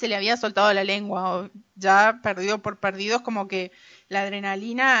Raven se le había soltado la lengua, ya perdido por perdidos, como que la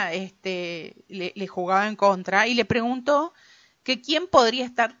adrenalina le jugaba en contra, y le preguntó que quién podría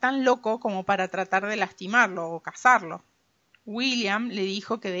estar tan loco como para tratar de lastimarlo o cazarlo. William le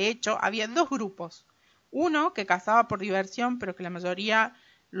dijo que de hecho había dos grupos, uno que cazaba por diversión, pero que la mayoría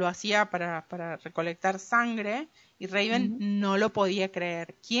lo hacía para recolectar sangre, y Raven no lo podía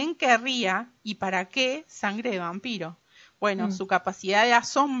creer. ¿Quién querría y para qué sangre de vampiro? Bueno, su capacidad de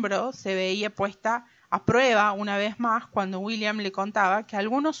asombro se veía puesta a prueba una vez más cuando William le contaba que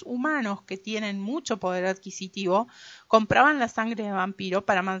algunos humanos que tienen mucho poder adquisitivo compraban la sangre de vampiro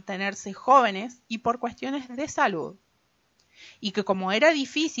para mantenerse jóvenes y por cuestiones de salud. Y que como era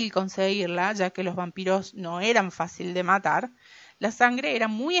difícil conseguirla, ya que los vampiros no eran fácil de matar, la sangre era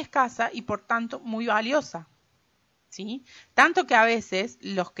muy escasa y por tanto muy valiosa. ¿Sí? Tanto que a veces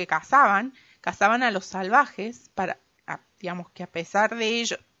los que cazaban a los salvajes digamos que a pesar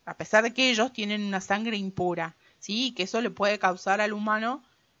de que ellos tienen una sangre impura, ¿sí? Que eso le puede causar al humano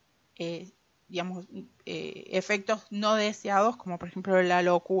efectos no deseados, como por ejemplo la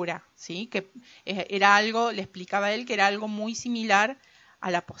locura, ¿sí? Que era algo, le explicaba a él que era algo muy similar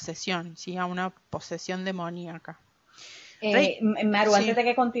a la posesión, ¿sí? A una posesión demoníaca. Maru, antes de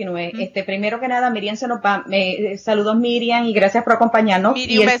que continúe, primero que nada, Miriam se nos va, saludos Miriam y gracias por acompañarnos.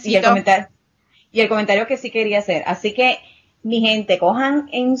 Miriam, y el comentario que sí quería hacer. Así que, mi gente, cojan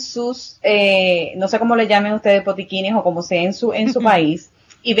en sus, no sé cómo le llamen ustedes, botiquines o como sea en su país,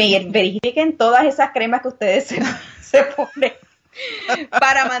 y verifiquen todas esas cremas que ustedes se ponen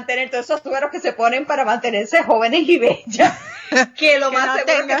para mantener, todos esos tubos que se ponen para mantenerse jóvenes y bellas, que lo más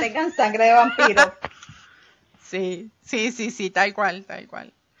seguro que tengan sangre de vampiro. Sí, tal cual.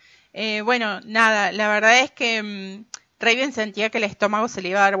 Bueno, nada, la verdad es que Raven sentía que el estómago se le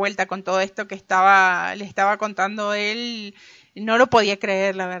iba a dar vuelta con todo esto que le estaba contando él. No lo podía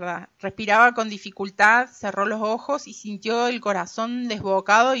creer, la verdad. Respiraba con dificultad, cerró los ojos y sintió el corazón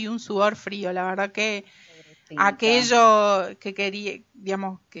desbocado y un sudor frío. La verdad que aquello que quería,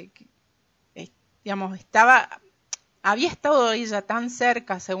 había estado ella tan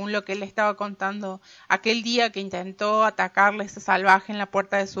cerca, según lo que él le estaba contando, aquel día que intentó atacarle ese salvaje en la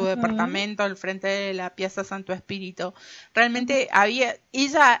puerta de su departamento, al frente de la Piazza Santo Espíritu. Realmente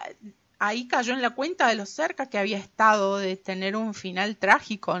ella ahí cayó en la cuenta de lo cerca que había estado de tener un final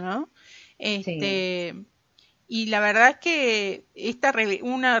trágico, ¿no? Y la verdad es que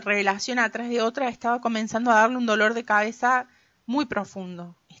una revelación atrás de otra estaba comenzando a darle un dolor de cabeza muy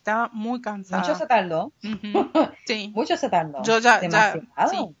profundo. Estaba muy cansada. Mucho se tardó. Sí. Mucho se tardó. Yo ya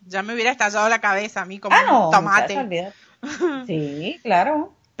me hubiera estallado la cabeza a mí como un tomate. Muchacha, sí,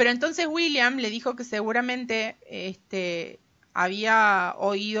 claro. Pero entonces William le dijo que seguramente había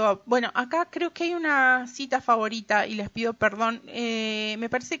oído... Bueno, acá creo que hay una cita favorita y les pido perdón. Me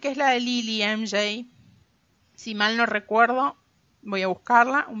parece que es la de Lily MJ. Si mal no recuerdo, voy a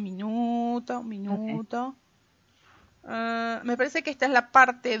buscarla. Un minuto. Okay. Me parece que esta es la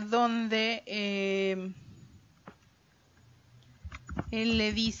parte donde él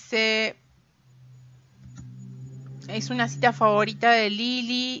le dice, es una cita favorita de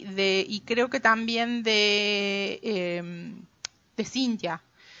Lily y creo que también de Cynthia,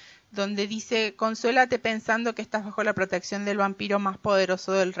 donde dice: consuélate pensando que estás bajo la protección del vampiro más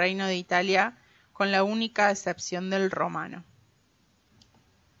poderoso del reino de Italia, con la única excepción del romano.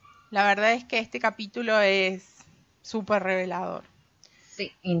 La verdad es que este capítulo es súper revelador.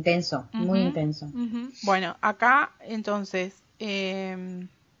 Sí, intenso, muy intenso. Bueno, acá entonces...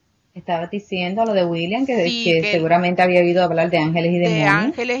 Estabas diciendo lo de William, que seguramente había oído hablar de ángeles y demonios. De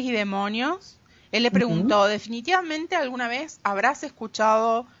ángeles y demonios. Él le preguntó, ¿definitivamente alguna vez habrás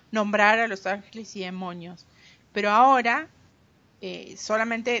escuchado nombrar a los ángeles y demonios? Pero ahora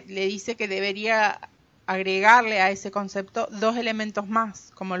solamente le dice que debería agregarle a ese concepto dos elementos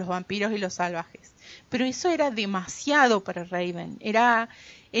más, como los vampiros y los salvajes. Pero eso era demasiado para Raven.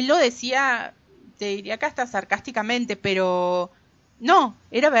 Él lo decía, te diría que hasta sarcásticamente, pero no,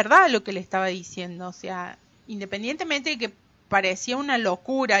 era verdad lo que le estaba diciendo. O sea, independientemente de que parecía una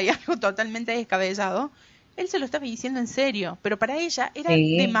locura y algo totalmente descabellado, él se lo estaba diciendo en serio, pero para ella era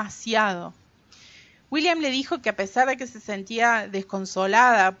demasiado. William le dijo que a pesar de que se sentía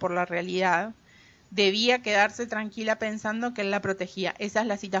desconsolada por la realidad, debía quedarse tranquila pensando que él la protegía. Esa es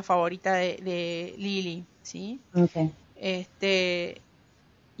la cita favorita de Lily, ¿sí? Okay. Él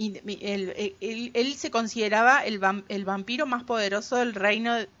se consideraba el vampiro más poderoso del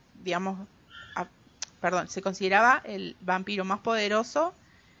reino, digamos, se consideraba el vampiro más poderoso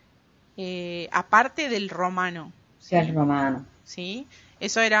aparte del romano. ¿Sí? El romano. Sí,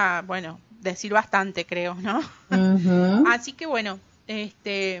 eso era, bueno, decir bastante, creo, ¿no? Uh-huh. Así que bueno,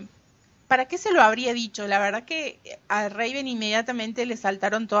 ¿para qué se lo habría dicho? La verdad que a Raven inmediatamente le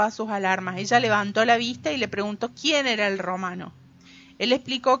saltaron todas sus alarmas. Ella levantó la vista y le preguntó quién era el romano. Él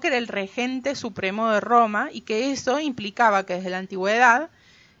explicó que era el regente supremo de Roma y que eso implicaba que desde la antigüedad,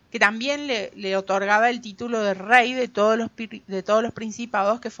 que también le otorgaba el título de rey de todos los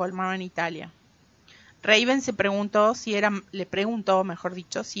principados que formaban Italia. Raven le preguntó, mejor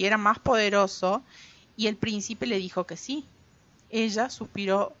dicho, si era más poderoso, y el príncipe le dijo que sí. Ella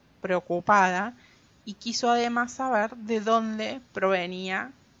suspiró preocupada y quiso además saber de dónde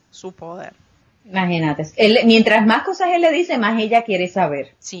provenía su poder. Imagínate, mientras más cosas él le dice, más ella quiere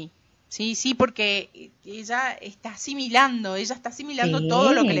saber. Sí, porque ella está asimilando Sí.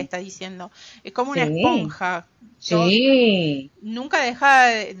 todo lo que le está diciendo. Es como una esponja. Sí. Nunca deja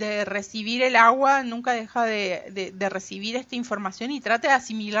de recibir el agua, nunca deja de recibir esta información y trata de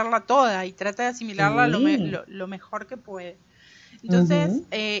asimilarla toda y trata de asimilarla lo mejor que puede. Entonces,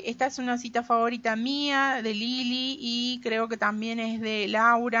 esta es una cita favorita mía, de Lily, y creo que también es de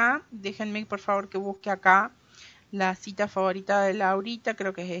Laura. Déjenme, por favor, que busque acá la cita favorita de Laurita,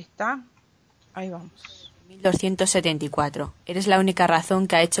 creo que es esta. Ahí vamos. 1274. Eres la única razón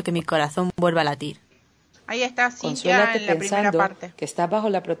que ha hecho que mi corazón vuelva a latir. Ahí está Cintia Consuélate en la primera pensando parte. que estás bajo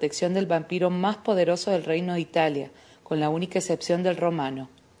la protección del vampiro más poderoso del reino de Italia, con la única excepción del romano.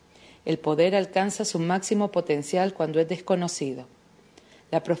 El poder alcanza su máximo potencial cuando es desconocido.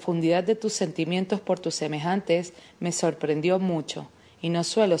 La profundidad de tus sentimientos por tus semejantes me sorprendió mucho, y no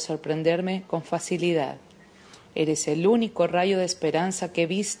suelo sorprenderme con facilidad. Eres el único rayo de esperanza que he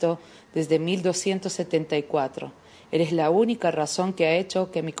visto desde 1274. Eres la única razón que ha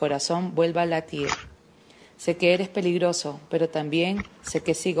hecho que mi corazón vuelva a latir. Sé que eres peligroso, pero también sé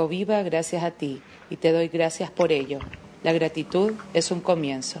que sigo viva gracias a ti, y te doy gracias por ello. La gratitud es un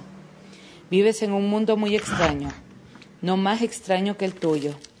comienzo. Vives en un mundo muy extraño, no más extraño que el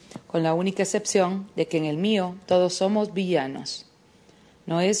tuyo, con la única excepción de que en el mío todos somos villanos.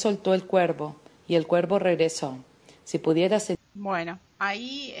 Noé soltó el cuervo, y el cuervo regresó. Si pudieras... Bueno,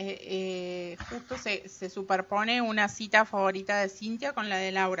 ahí justo se superpone una cita favorita de Cintia con la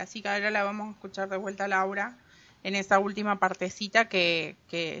de Laura, así que ahora la vamos a escuchar de vuelta a Laura en esa última partecita que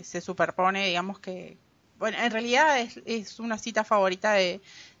se superpone, digamos que... Bueno, en realidad es una cita favorita de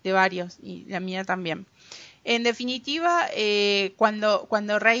varios, y la mía también. En definitiva,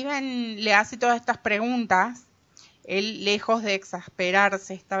 cuando Raven le hace todas estas preguntas, él, lejos de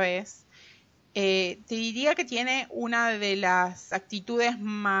exasperarse esta vez, te diría que tiene una de las actitudes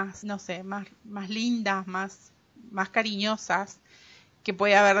más, no sé, más lindas, más cariñosas que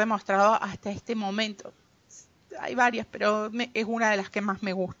puede haber demostrado hasta este momento. Hay varias, pero es una de las que más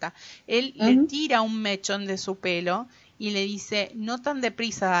me gusta. Él le tira un mechón de su pelo y le dice: no tan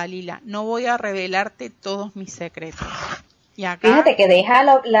deprisa, Dalila, no voy a revelarte todos mis secretos. Y acá... Fíjate que deja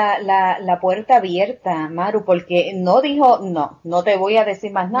la puerta abierta, Maru, porque no dijo, no te voy a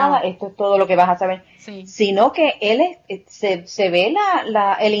decir más nada, esto es todo lo que vas a saber, sino que él se ve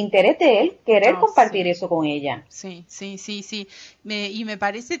el interés de él querer compartir eso con ella. Sí. Y me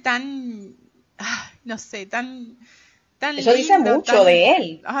parece tan, no sé, tan eso lindo, dice mucho de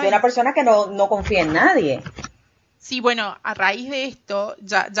él, de una persona que no confía en nadie. Sí, bueno, a raíz de esto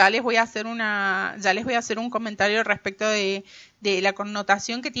ya les voy a hacer un comentario respecto de la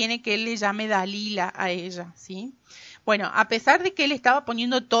connotación que tiene que él le llame Dalila a ella, ¿sí? Bueno, a pesar de que él estaba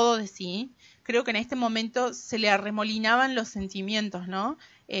poniendo todo de sí, creo que en este momento se le arremolinaban los sentimientos, ¿no?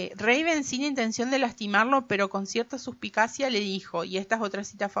 Raven, sin intención de lastimarlo, pero con cierta suspicacia, le dijo, y esta es otra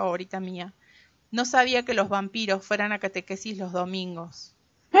cita favorita mía: no sabía que los vampiros fueran a catequesis los domingos.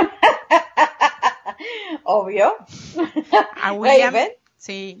 Obvio. A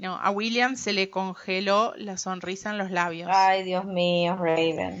William se le congeló la sonrisa en los labios. Ay, Dios mío,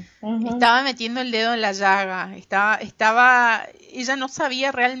 Raven. Estaba metiendo el dedo en la llaga. Ella no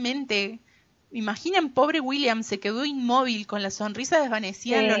sabía realmente. Imaginen, pobre William, se quedó inmóvil con la sonrisa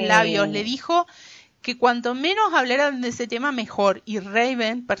desvanecida en los labios. Le dijo que cuanto menos hablaran de ese tema mejor, y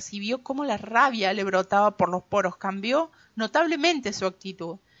Raven percibió cómo la rabia le brotaba por los poros. Cambió notablemente su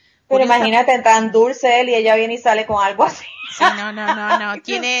actitud. Pero imagínate, tan dulce él y ella viene y sale con algo así. Sí, no.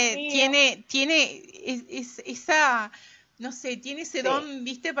 Tiene esa, no sé, tiene ese Sí. don,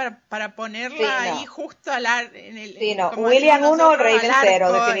 ¿viste? Para ponerla Sí, no. ahí justo en el... Sí, no. como William decimos 1, nosotros, al Raven 0,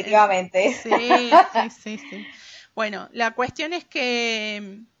 arco. definitivamente. Sí. Bueno, la cuestión es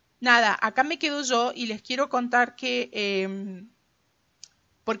que, nada, acá me quedo yo y les quiero contar que,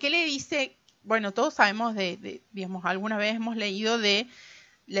 ¿por qué le dice? Bueno, todos sabemos digamos, alguna vez hemos leído de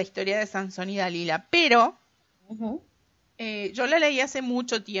la historia de Sansón y Dalila, pero Ujú. yo la leí hace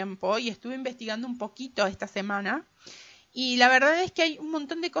mucho tiempo y estuve investigando un poquito esta semana. Y la verdad es que hay un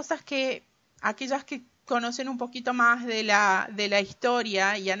montón de cosas que aquellas que conocen un poquito más de la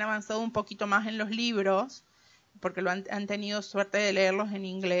historia y han avanzado un poquito más en los libros, porque han tenido suerte de leerlos en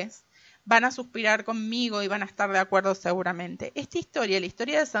inglés, van a suspirar conmigo y van a estar de acuerdo seguramente. Esta historia, la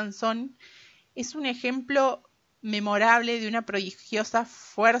historia de Sansón, es un ejemplo memorable de una prodigiosa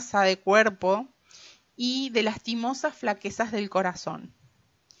fuerza de cuerpo y de lastimosas flaquezas del corazón.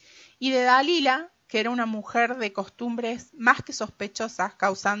 Y de Dalila, que era una mujer de costumbres más que sospechosas,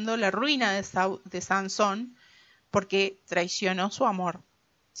 causando la ruina de Sansón, porque traicionó su amor.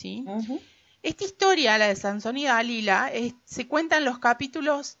 ¿Sí? Ujú. Esta historia, la de Sansón y Dalila, se cuenta en los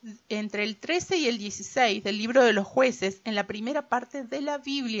capítulos entre el 13 y el 16 del libro de los jueces, en la primera parte de la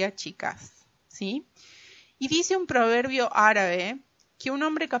Biblia, chicas. ¿Sí? Y dice un proverbio árabe que un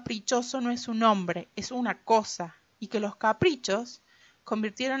hombre caprichoso no es un hombre, es una cosa, y que los caprichos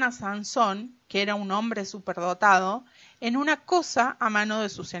convirtieron a Sansón, que era un hombre superdotado, en una cosa a mano de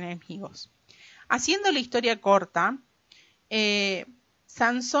sus enemigos. Haciendo la historia corta,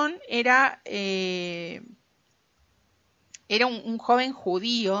 Sansón era un joven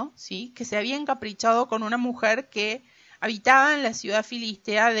judío, ¿sí? Que se había encaprichado con una mujer que habitaba en la ciudad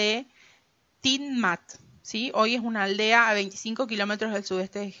filistea de Tinmat, ¿sí? Hoy es una aldea a 25 kilómetros del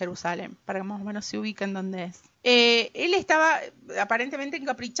sudeste de Jerusalén, para que más o menos se ubiquen dónde es. Él estaba aparentemente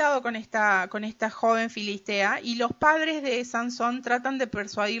encaprichado con esta joven filistea y los padres de Sansón tratan de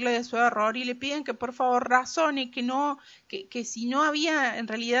persuadirle de su error y le piden que por favor razone que si no había en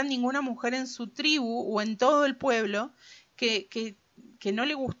realidad ninguna mujer en su tribu o en todo el pueblo que no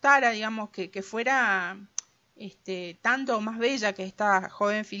le gustara, digamos, que fuera tanto o más bella que esta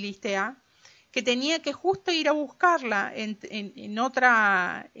joven filistea, que tenía que justo ir a buscarla en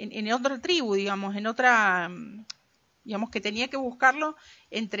otra tribu, digamos, digamos que tenía que buscarlo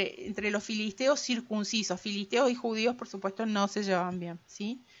entre los filisteos circuncisos. Filisteos y judíos, por supuesto, no se llevaban bien,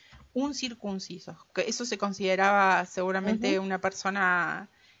 ¿sí? Un circunciso, que eso se consideraba seguramente una persona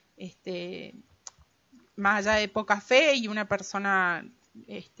más allá de poca fe y una persona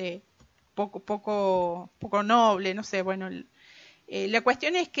poco noble, no sé, bueno. La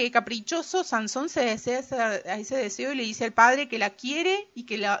cuestión es que caprichoso Sansón se desea a ese deseo y le dice al padre que la quiere y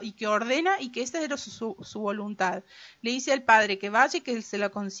que ordena y que esa era su voluntad. Le dice al padre que vaya y que él se la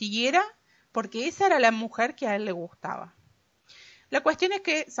consiguiera porque esa era la mujer que a él le gustaba. La cuestión es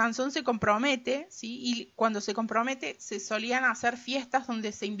que Sansón se compromete, ¿sí? Y cuando se compromete se solían hacer fiestas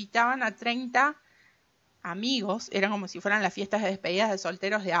donde se invitaban a 30 amigos, eran como si fueran las fiestas de despedidas de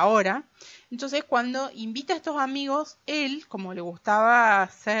solteros de ahora. Entonces cuando invita a estos amigos, él, como le gustaba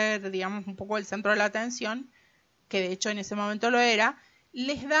ser, digamos, un poco el centro de la atención, que de hecho en ese momento lo era,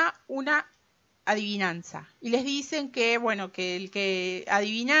 les da una adivinanza y les dicen que, bueno, que el que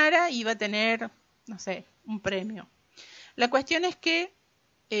adivinara iba a tener, no sé, un premio. La cuestión es que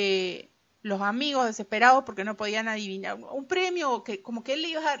los amigos desesperados porque no podían adivinar un premio que como que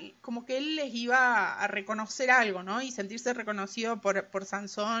él les iba a reconocer algo, ¿no? Y sentirse reconocido por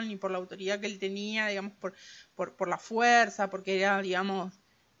Sansón y por la autoridad que él tenía, digamos, por la fuerza, porque era, digamos,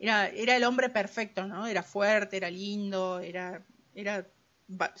 era el hombre perfecto, ¿no? Era fuerte, era lindo, era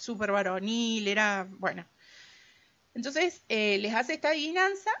súper varonil, era, bueno. Entonces les hace esta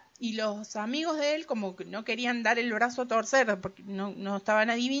adivinanza y los amigos de él, como que no querían dar el brazo a torcer porque no estaban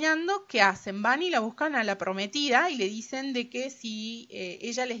adivinando, ¿qué hacen? Van y la buscan a la prometida y le dicen de que si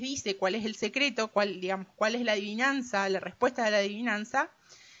ella les dice cuál es el secreto, cuál es la adivinanza, la respuesta de la adivinanza,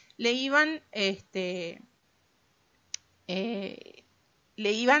 le iban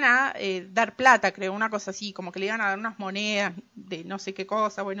a dar plata, creo, una cosa así, como que le iban a dar unas monedas de no sé qué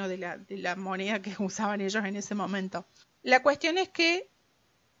cosa, bueno, de la moneda que usaban ellos en ese momento. La cuestión es que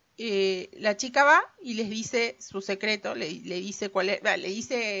la chica va y les dice su secreto, le dice le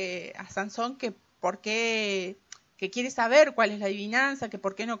dice a Sansón que que quiere saber cuál es la adivinanza, que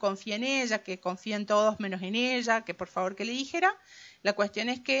por qué no confía en ella, que confía en todos menos en ella, que por favor que le dijera. La cuestión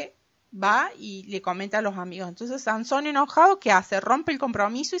es que va y le comenta a los amigos. Entonces Sansón, enojado, ¿qué hace? Rompe el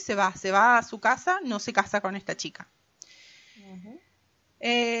compromiso y se va a su casa, no se casa con esta chica.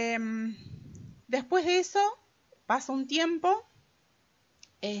 Después de eso pasa un tiempo,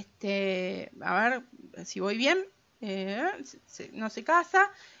 a ver si voy bien, no se casa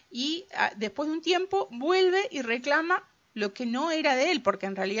y después de un tiempo vuelve y reclama lo que no era de él, porque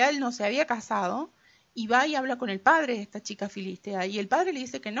en realidad él no se había casado, y va y habla con el padre de esta chica filistea, y el padre le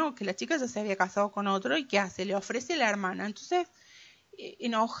dice que no, que la chica ya se había casado con otro, y ¿qué hace? Le ofrece la hermana. Entonces,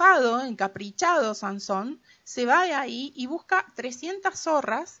 enojado, encaprichado Sansón, se va de ahí y busca 300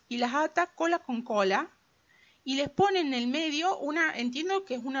 zorras y las ata cola con cola, y les pone en el medio entiendo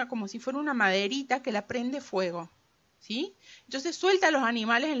que es como si fuera una maderita que la prende fuego, ¿sí? Entonces suelta a los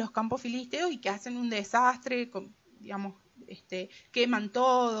animales en los campos filisteos y que hacen un desastre, digamos, queman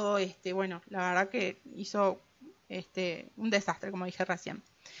todo, bueno, la verdad que hizo un desastre, como dije recién.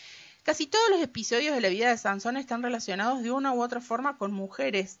 Casi todos los episodios de la vida de Sansón están relacionados de una u otra forma con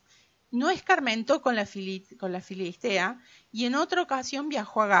mujeres. No escarmentó con la filistea y en otra ocasión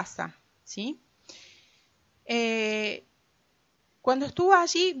viajó a Gaza, ¿sí? Cuando estuvo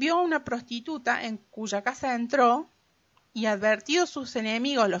allí vio a una prostituta en cuya casa entró y advertidos sus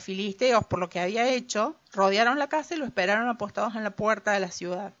enemigos, los filisteos, por lo que había hecho, rodearon la casa y lo esperaron apostados en la puerta de la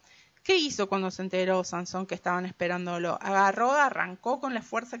ciudad. ¿Qué hizo cuando se enteró Sansón que estaban esperándolo? Arrancó con la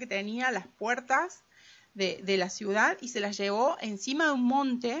fuerza que tenía las puertas de la ciudad y se las llevó encima de un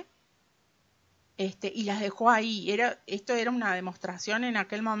monte y las dejó ahí. Esto era una demostración. En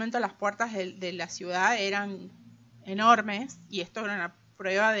aquel momento las puertas de la ciudad eran enormes y esto era una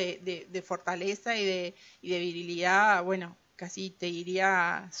prueba de fortaleza y de virilidad, bueno, casi te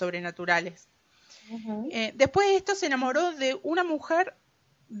diría sobrenaturales. Uh-huh. Después de esto se enamoró de una mujer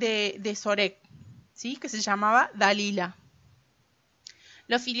de Sorek, ¿sí? Que se llamaba Dalila.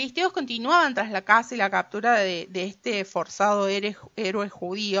 Los filisteos continuaban tras la caza y la captura de este forzado héroe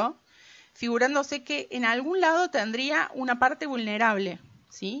judío, figurándose que en algún lado tendría una parte vulnerable,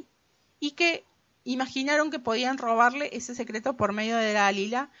 ¿sí? Y que imaginaron que podían robarle ese secreto por medio de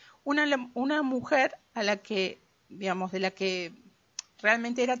Dalila, una mujer a la que, digamos, de la que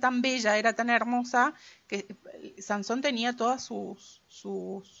realmente era tan bella, era tan hermosa, que Sansón tenía todas sus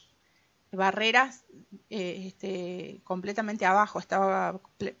barreras completamente abajo, estaba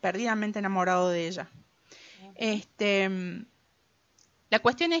perdidamente enamorado de ella. La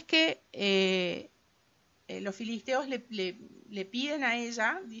cuestión es que los filisteos le piden a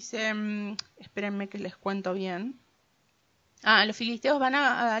ella, dicen, espérenme que les cuento bien. Los filisteos van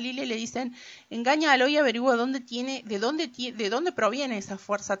a Dalila y le dicen, engáñalo y averigua de dónde proviene esa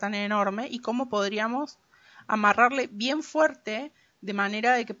fuerza tan enorme y cómo podríamos amarrarle bien fuerte de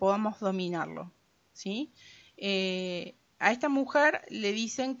manera de que podamos dominarlo, ¿sí? A esta mujer le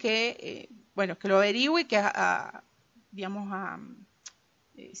dicen que, que lo averigüe y que,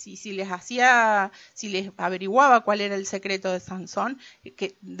 si les averiguaba cuál era el secreto de Sansón,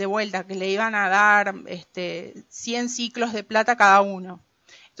 que de vuelta, que le iban a dar 100 ciclos de plata cada uno.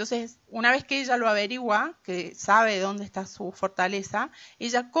 Entonces, una vez que ella lo averigua, que sabe dónde está su fortaleza,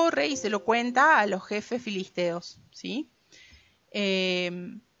 ella corre y se lo cuenta a los jefes filisteos, ¿sí?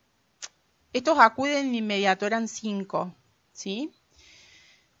 Estos acuden de inmediato, eran 5, ¿sí?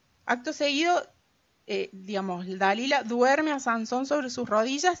 Acto seguido, Dalila duerme a Sansón sobre sus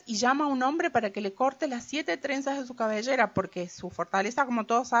rodillas y llama a un hombre para que le corte las 7 trenzas de su cabellera, porque su fortaleza, como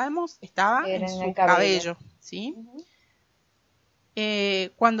todos sabemos, estaba en su cabello, ¿sí? Uh-huh.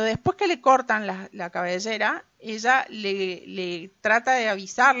 Cuando después que le cortan la cabellera, ella le trata de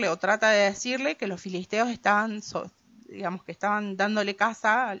avisarle o trata de decirle que los filisteos estaban dándole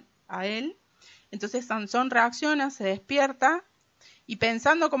caza a él. Entonces Sansón reacciona, se despierta y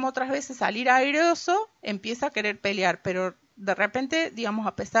pensando como otras veces salir airoso, empieza a querer pelear, pero de repente,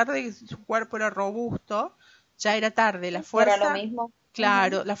 a pesar de que su cuerpo era robusto, ya era tarde, la fuerza, era lo mismo.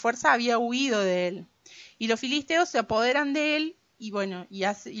 Claro, uh-huh. La fuerza había huido de él. Y los filisteos se apoderan de él y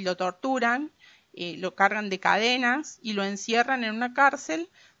lo torturan, lo cargan de cadenas y lo encierran en una cárcel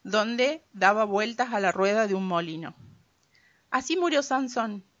donde daba vueltas a la rueda de un molino. Así murió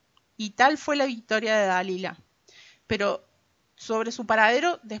Sansón, y tal fue la victoria de Dalila. Pero sobre su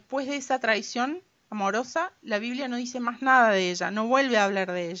paradero, después de esa traición amorosa, la Biblia no dice más nada de ella, no vuelve a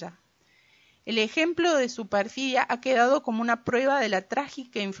hablar de ella. El ejemplo de su perfidia ha quedado como una prueba de la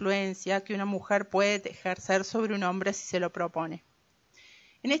trágica influencia que una mujer puede ejercer sobre un hombre si se lo propone.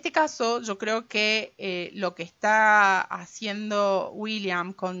 En este caso, yo creo que lo que está haciendo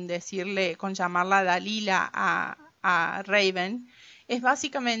William con llamarla Dalila a Raven, es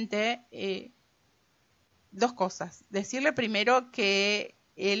básicamente 2 cosas. Decirle primero que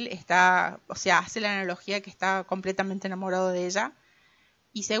él hace la analogía que está completamente enamorado de ella.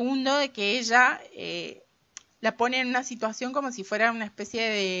 Y segundo, de que ella la pone en una situación como si fuera una especie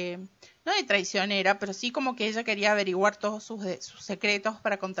de, no de traicionera, pero sí como que ella quería averiguar todos sus secretos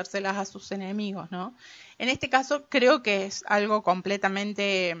para contárselas a sus enemigos, ¿no? En este caso creo que es algo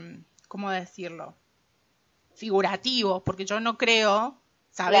completamente, ¿cómo decirlo? Figurativo, porque yo no creo,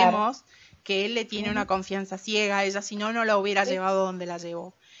 sabemos, que él le tiene una confianza ciega a ella, si no, no la hubiera llevado donde la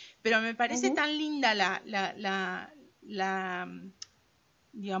llevó. Pero me parece tan linda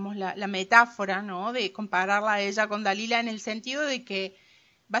digamos, la metáfora, ¿no? De compararla a ella con Dalila en el sentido de que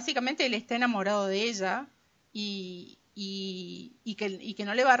básicamente él está enamorado de ella y que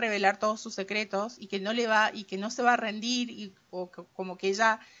no le va a revelar todos sus secretos y que no se va a rendir como que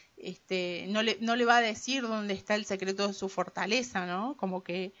ella no le va a decir dónde está el secreto de su fortaleza, ¿no? Como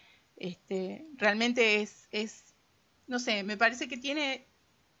que realmente es no sé, me parece que tiene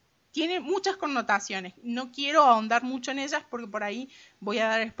muchas connotaciones. No quiero ahondar mucho en ellas porque por ahí voy a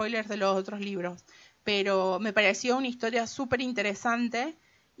dar spoilers de los otros libros. Pero me pareció una historia súper interesante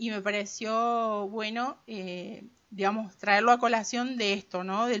y me pareció bueno, digamos, traerlo a colación de esto,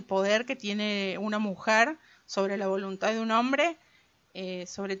 ¿no? Del poder que tiene una mujer sobre la voluntad de un hombre,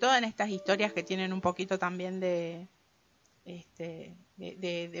 sobre todo en estas historias que tienen un poquito también de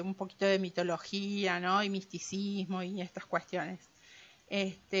un poquito de mitología, ¿no? Y misticismo y estas cuestiones.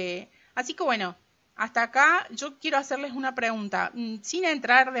 Así que bueno, hasta acá yo quiero hacerles una pregunta, sin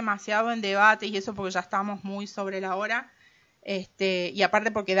entrar demasiado en debate y eso porque ya estamos muy sobre la hora, y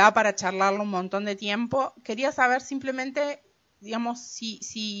aparte porque da para charlarlo un montón de tiempo. Quería saber simplemente, digamos,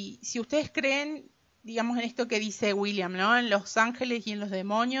 si ustedes creen, digamos, en esto que dice William, ¿no? En los ángeles y en los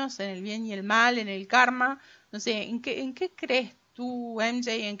demonios, en el bien y el mal, en el karma. No sé, ¿en qué crees tú,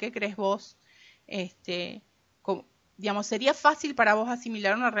 MJ? ¿En qué crees vos? Digamos, ¿sería fácil para vos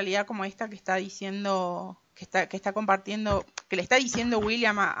asimilar una realidad como esta que está diciendo, que está compartiendo, que le está diciendo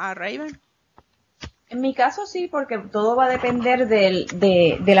William a Raven? En mi caso sí, porque todo va a depender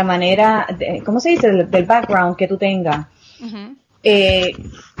de la manera, ¿cómo se dice? Del background que tú tengas. Uh-huh.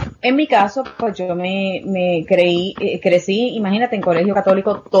 En mi caso, pues yo me crecí, imagínate, en colegio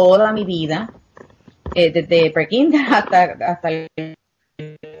católico toda mi vida, desde pre-kinder hasta el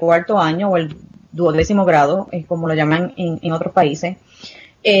cuarto año o el 12º grado, es como lo llaman en otros países.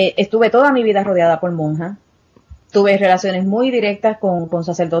 Estuve toda mi vida rodeada por monjas. Tuve relaciones muy directas con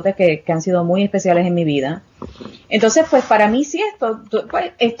sacerdotes que han sido muy especiales en mi vida. Entonces, pues para mí sí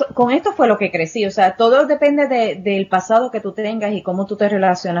con esto fue lo que crecí. O sea, todo depende del pasado que tú tengas y cómo tú te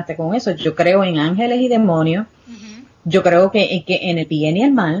relacionaste con eso. Yo creo en ángeles y demonios. Uh-huh. Yo creo que en el bien y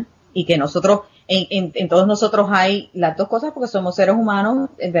el mal, y que nosotros, en todos nosotros hay las dos cosas porque somos seres humanos,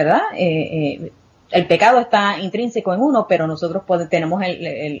 ¿verdad? El pecado está intrínseco en uno, pero nosotros tenemos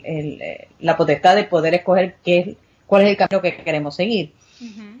la potestad de poder escoger cuál es el camino que queremos seguir.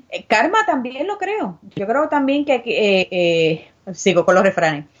 Uh-huh. Karma también lo creo. Yo creo también que sigo con los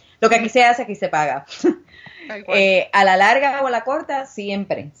refranes. Lo que aquí se hace, aquí se paga. A la larga o a la corta,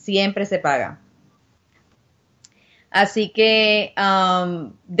 siempre se paga. Así que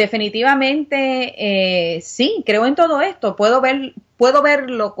definitivamente sí, creo en todo esto. Puedo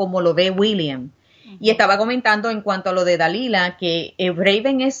verlo como lo ve William. Uh-huh. Y estaba comentando en cuanto a lo de Dalila, que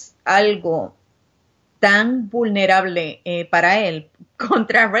Raven es algo tan vulnerable para él.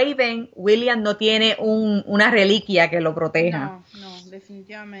 Contra Raven, William no tiene una reliquia que lo proteja. No,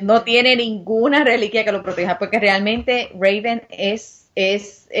 definitivamente. No tiene ninguna reliquia que lo proteja, porque realmente Raven es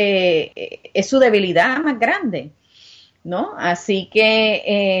su debilidad más grande, ¿no? Así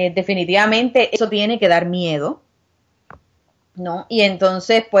que definitivamente eso tiene que dar miedo, ¿no? Y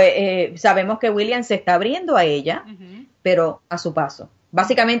entonces, pues, sabemos que William se está abriendo a ella, uh-huh, pero a su paso.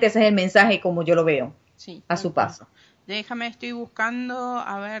 Básicamente ese es el mensaje como yo lo veo, sí, a su paso. Déjame, estoy buscando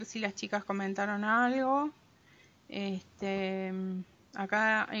a ver si las chicas comentaron algo.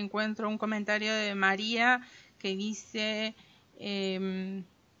 Acá encuentro un comentario de María que dice el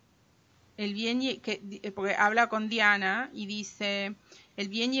bien porque habla con Diana y dice: el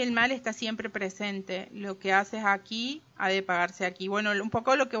bien y el mal está siempre presente. Lo que haces aquí ha de pagarse aquí. Bueno, un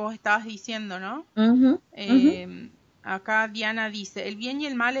poco lo que vos estabas diciendo, ¿no? Uh-huh, uh-huh. Acá Diana dice: el bien y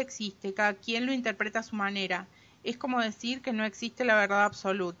el mal existe, cada quien lo interpreta a su manera. Es como decir que no existe la verdad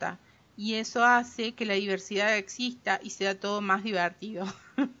absoluta, y eso hace que la diversidad exista y sea todo más divertido.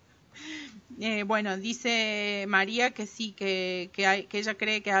 Bueno, dice María que sí, que ella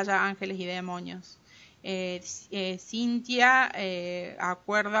cree que haya ángeles y demonios. Cintia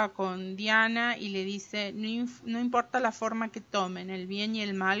acuerda con Diana y le dice: no importa la forma que tomen, el bien y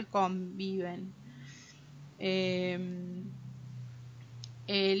el mal conviven.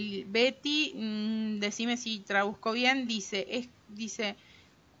 Betty, decime si traduzco bien, dice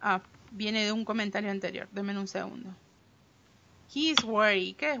viene de un comentario anterior. Denme un segundo. He is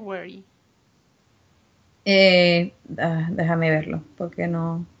worried. ¿Qué es worry? Déjame verlo, porque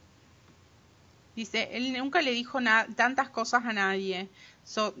no... Dice, él nunca le dijo tantas cosas a nadie.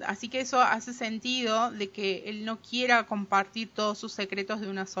 Así que eso hace sentido de que él no quiera compartir todos sus secretos de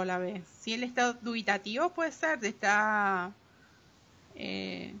una sola vez. Si él está dubitativo, puede ser, está...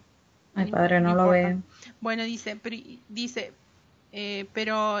 Ay, padre, no lo veo. Bueno,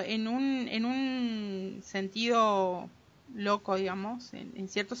 pero en un sentido loco, digamos, en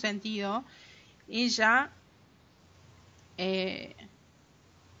cierto sentido, ella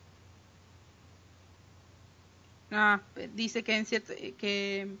dice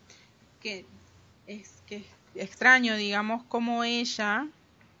que es extraño, digamos, como ella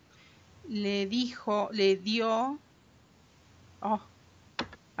le dio,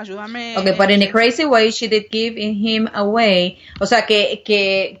 ayúdame. Okay, but in a crazy way she did give him away. O sea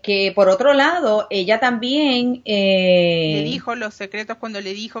que por otro lado ella también le dijo los secretos cuando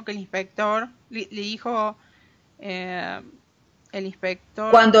le dijo que el inspector le dijo el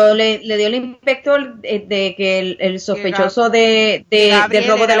inspector cuando le dio el inspector de que el sospechoso del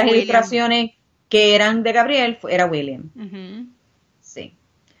robo de las ilustraciones que eran de Gabriel era William. Uh-huh. Sí.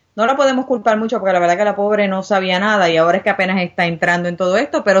 No la podemos culpar mucho porque la verdad que la pobre no sabía nada y ahora es que apenas está entrando en todo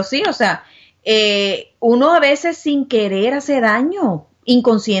esto, pero sí, o sea, uno a veces sin querer hace daño,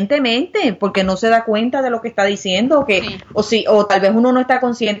 inconscientemente, porque no se da cuenta de lo que está diciendo, o tal vez uno no está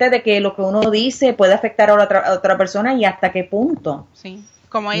consciente de que lo que uno dice puede afectar a otra persona y hasta qué punto. Sí,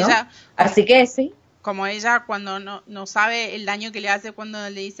 como ¿no? ella. Así que sí. Como ella cuando no sabe el daño que le hace cuando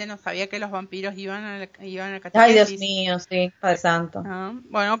le dice no sabía que los vampiros iban al catequesis. Ay, Dios mío, sí, Padre Santo.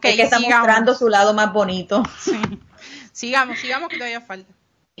 Bueno, ok, es que está mostrando su lado más bonito. Sí. Sigamos que todavía falta.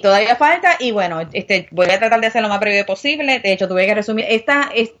 Todavía falta y bueno, voy a tratar de hacer lo más breve posible. De hecho, tuve que resumir.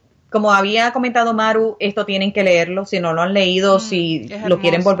 Como había comentado Maru, esto tienen que leerlo. Si no lo han leído, si lo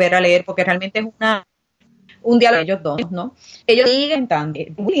quieren volver a leer, porque realmente es un diálogo de ellos dos, ¿no? Ellos siguen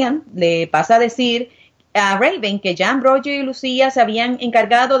también. William le pasa a decir a Raven que ya Ambrogio y Lucía se habían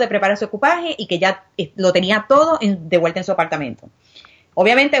encargado de preparar su equipaje y que ya lo tenía todo de vuelta en su apartamento.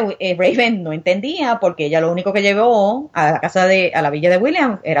 Obviamente Raven no entendía porque ella lo único que llevó a la villa de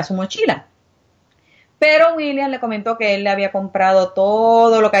William era su mochila. Pero William le comentó que él le había comprado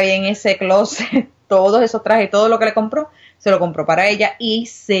todo lo que había en ese closet, todos esos trajes, todo lo que le compró, se lo compró para ella y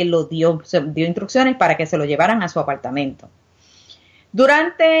se dio instrucciones para que se lo llevaran a su apartamento.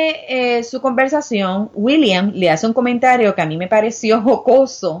 Durante su conversación, William le hace un comentario que a mí me pareció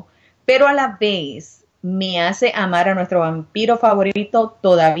jocoso, pero a la vez me hace amar a nuestro vampiro favorito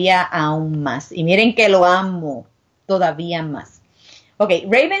todavía aún más. Y miren que lo amo todavía más. Ok,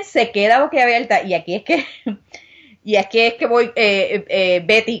 Raven se queda boquiabierta y aquí es que voy,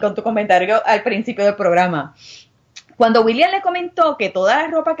 Betty, con tu comentario al principio del programa. Cuando William le comentó que toda la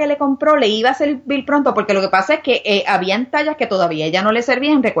ropa que le compró le iba a servir pronto, porque lo que pasa es que habían tallas que todavía ella no le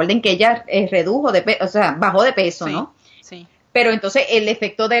servían. Recuerden que ella bajó de peso, sí, ¿no? Sí. Pero entonces el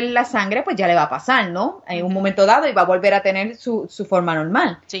efecto de la sangre pues ya le va a pasar, ¿no? En un momento dado y va a volver a tener su forma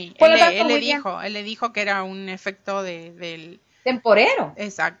normal. Sí, Por él le dijo que era un efecto del... temporero.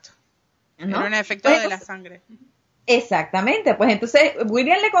 Exacto. ¿No? Era un efecto de la sangre. Exactamente, pues entonces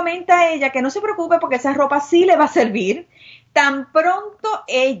William le comenta a ella que no se preocupe porque esa ropa sí le va a servir tan pronto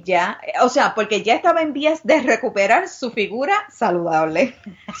ella, o sea, porque ya estaba en vías de recuperar su figura saludable.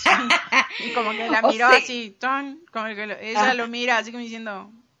 Sí. Y como que la miró así, como que ella lo mira así como diciendo...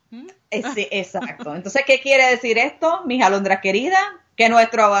 Sí, exacto. Entonces, ¿qué quiere decir esto, mis alondras queridas? Que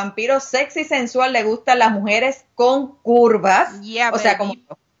nuestro vampiro sexy y sensual le gustan las mujeres con curvas, yeah, o sea, como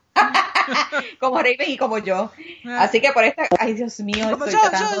yo. Como Raven y como yo. Así que por esta, ay Dios mío, como estoy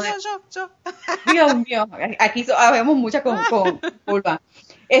tratando yo. Dios mío, aquí habemos muchas con curva.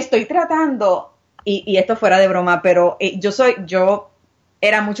 Estoy tratando, y esto fuera de broma, pero yo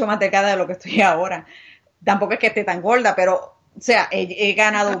era mucho más delgada de lo que estoy ahora. Tampoco es que esté tan gorda, pero o sea, he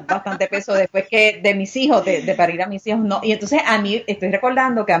ganado bastante peso después que de mis hijos, de parir a mis hijos, no. Y entonces a mí, estoy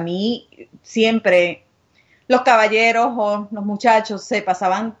recordando que a mí siempre los caballeros o los muchachos se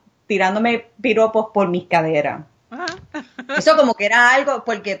pasaban tirándome piropos por mis caderas. Eso como que era algo,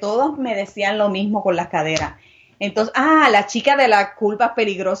 porque todos me decían lo mismo con las caderas. Entonces, la chica de las curvas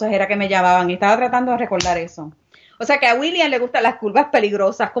peligrosas era que me llamaban y estaba tratando de recordar eso. O sea que a William le gustan las curvas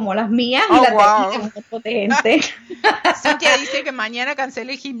peligrosas como las mías y las de un montón de gente. Cintia dice que mañana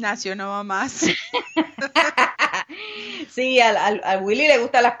cancele el gimnasio, no va más. Sí, a Willy le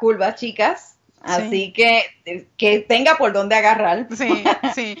gustan las curvas, chicas. Así que tenga por dónde agarrar. Sí,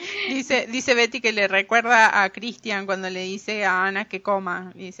 sí. Dice Betty que le recuerda a Christian cuando le dice a Ana que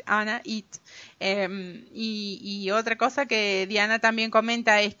coma. Dice, Ana, eat. Y otra cosa que Diana también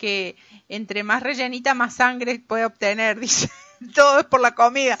comenta es que entre más rellenita, más sangre puede obtener. Dice, todo es por la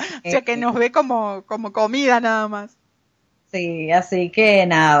comida. O sea que nos ve como comida nada más. Sí, así que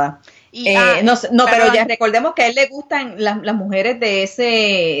nada. Pero ya recordemos que a él le gustan las mujeres de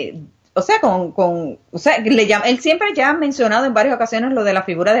ese... O sea, él siempre ya ha mencionado en varias ocasiones lo de la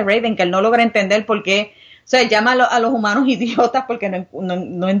figura de Raven, que él no logra entender por qué, o sea, él llama a los humanos idiotas porque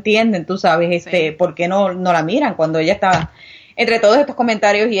no entienden, tú sabes, por qué no la miran cuando ella está, entre todos estos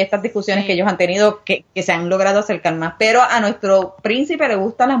comentarios y estas discusiones que ellos han tenido, que se han logrado acercar más. Pero a nuestro príncipe le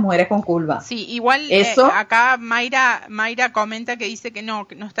gustan las mujeres con curvas. Sí, igual acá Mayra comenta que dice que no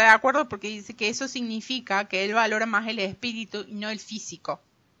está de acuerdo porque dice que eso significa que él valora más el espíritu y no el físico.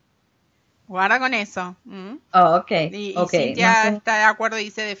 Guarda con eso. Okay. Y Cintia está de acuerdo y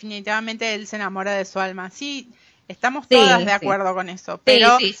dice definitivamente él se enamora de su alma. Sí, estamos todas de acuerdo con eso.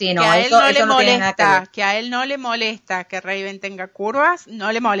 Pero que a él no le molesta, que a él no le molesta que Raven tenga curvas, no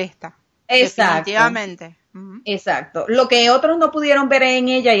le molesta. Exacto. Definitivamente. Exacto. Lo que otros no pudieron ver en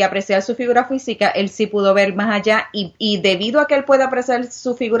ella y apreciar su figura física, él sí pudo ver más allá y debido a que él puede apreciar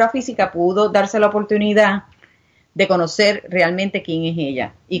su figura física, pudo darse la oportunidad de conocer realmente quién es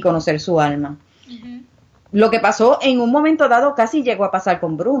ella y conocer su alma. Uh-huh. Lo que pasó en un momento dado casi llegó a pasar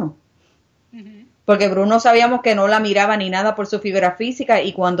con Bruno. Uh-huh. Porque Bruno sabíamos que no la miraba ni nada por su figura física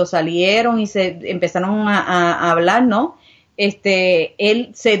y cuando salieron y se empezaron a hablar, ¿no?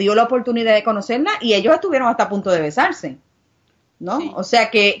 Él se dio la oportunidad de conocerla y ellos estuvieron hasta a punto de besarse, ¿no? Sí. O sea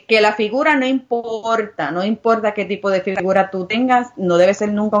que la figura no importa qué tipo de figura tú tengas, no debe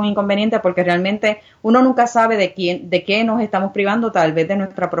ser nunca un inconveniente porque realmente uno nunca sabe de qué nos estamos privando, tal vez de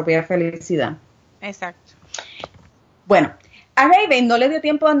nuestra propia felicidad. Exacto. Bueno, a Raven no le dio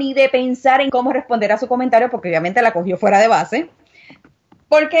tiempo ni de pensar en cómo responder a su comentario porque obviamente la cogió fuera de base,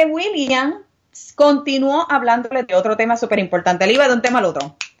 porque William continuó hablándole de otro tema súper importante, él iba de un tema al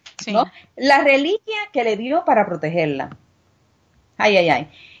otro, sí. ¿No? La reliquia que le dio para protegerla. Ay.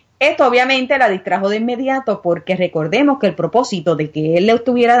 Esto obviamente la distrajo de inmediato porque recordemos que el propósito de que él le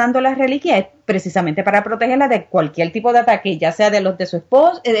estuviera dando la reliquia es precisamente para protegerla de cualquier tipo de ataque, ya sea de los de su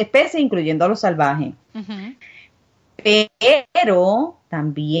especie, incluyendo a los salvajes. Uh-huh. Pero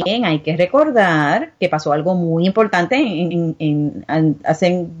también hay que recordar que pasó algo muy importante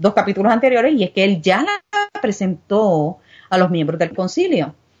hace 2 capítulos anteriores y es que él ya la presentó a los miembros del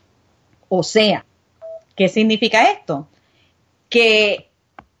concilio. O sea, ¿qué significa esto? Que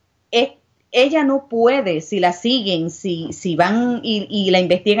ella no puede, si la siguen, si van y la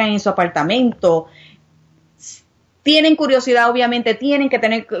investigan en su apartamento, tienen curiosidad, obviamente, tienen que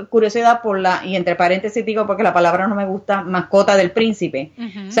tener curiosidad por y entre paréntesis digo porque la palabra no me gusta, mascota del príncipe.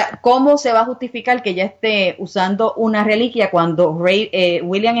 Uh-huh. O sea, ¿cómo se va a justificar que ella esté usando una reliquia cuando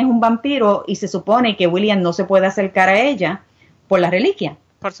William es un vampiro y se supone que William no se puede acercar a ella por la reliquia?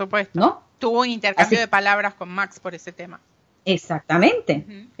 Por supuesto. ¿No? Tuvo un intercambio de palabras con Max por ese tema. Exactamente.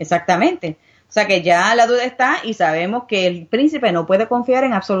 O sea que ya la duda está y sabemos que el príncipe no puede confiar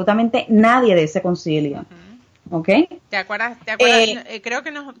en absolutamente nadie de ese concilio. Uh-huh. ¿Ok? ¿Te acuerdas? Creo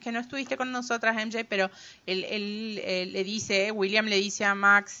que no estuviste con nosotras, MJ, pero William le dice a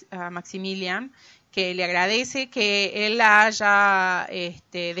Maximilian, que le agradece que él la haya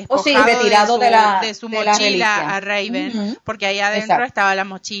despojado retirado de su mochila a Raven, uh-huh. Porque ahí adentro estaba la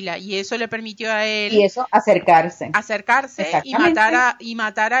mochila y eso le permitió a él acercarse y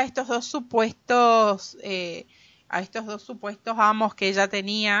matar a estos dos supuestos amos que ella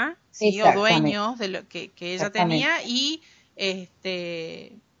tenía, ¿sí? O dueños de lo que ella tenía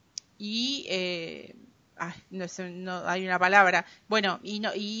no hay una palabra, bueno,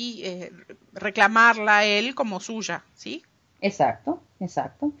 reclamarla a él como suya, ¿sí? Exacto.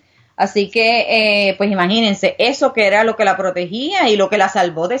 Así que, pues imagínense, eso que era lo que la protegía y lo que la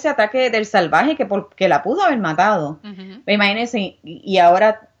salvó de ese ataque del salvaje que la pudo haber matado. Uh-huh. Imagínense, y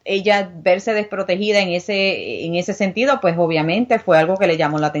ahora ella verse desprotegida en ese sentido, pues obviamente fue algo que le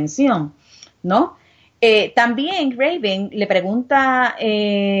llamó la atención, ¿no? También Raven le pregunta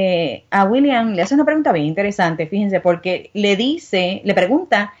a William, le hace una pregunta bien interesante, fíjense, porque le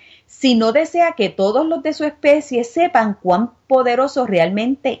pregunta si no desea que todos los de su especie sepan cuán poderoso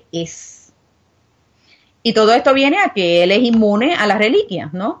realmente es. Y todo esto viene a que él es inmune a las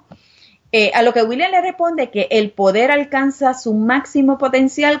reliquias, ¿no? A lo que William le responde que el poder alcanza su máximo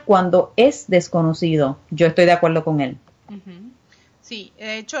potencial cuando es desconocido. Yo estoy de acuerdo con él. Uh-huh. Sí,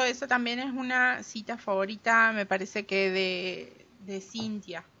 de hecho, eso también es una cita favorita, me parece que de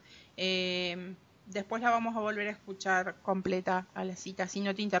Cintia. Después la vamos a volver a escuchar completa a la cita, si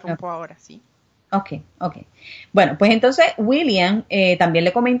no te interrumpo ahora, ¿sí? Ok. Bueno, pues entonces William también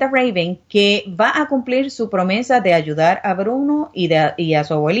le comenta a Raven que va a cumplir su promesa de ayudar a Bruno y a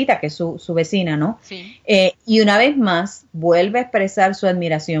su abuelita, que es su vecina, ¿no? Sí. Y una vez más vuelve a expresar su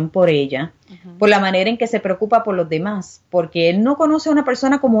admiración por ella, por la manera en que se preocupa por los demás, porque él no conoce a una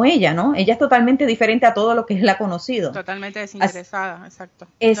persona como ella, ¿no? Ella es totalmente diferente a todo lo que él ha conocido. Totalmente desinteresada, exacto.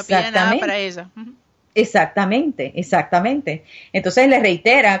 Exactamente. No pide nada para ella. Exactamente. Entonces le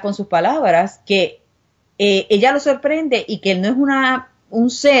reitera con sus palabras que ella lo sorprende y que él no es un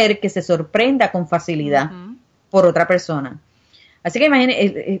ser que se sorprenda con facilidad por otra persona. Así que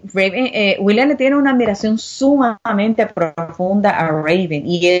imagínense, William le tiene una admiración sumamente profunda a Raven,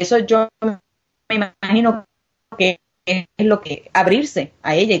 y eso yo me imagino que es lo que abrirse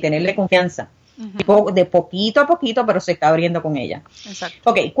a ella y tenerle confianza. De poquito a poquito, pero se está abriendo con ella.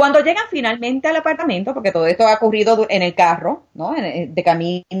 Exacto. Ok, cuando llegan finalmente al apartamento, porque todo esto ha ocurrido en el carro, ¿no? De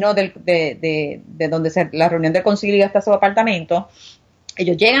camino de donde la reunión del concilio hasta su apartamento,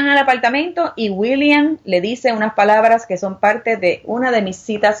 ellos llegan al apartamento y William le dice unas palabras que son parte de una de mis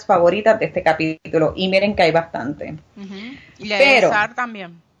citas favoritas de este capítulo, y miren que hay bastante. Y le debe besar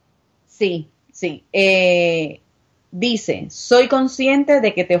también. Sí. Dice, soy consciente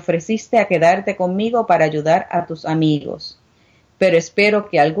de que te ofreciste a quedarte conmigo para ayudar a tus amigos, pero espero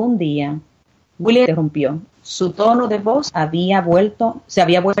que algún día... William interrumpió. Su tono de voz se había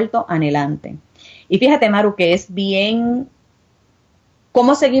vuelto anhelante. Y fíjate, Maru, que es bien...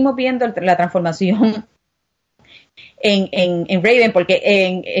 ¿Cómo seguimos viendo la transformación en Raven? Porque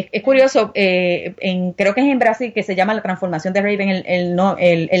es curioso, creo que es en Brasil que se llama la transformación de Raven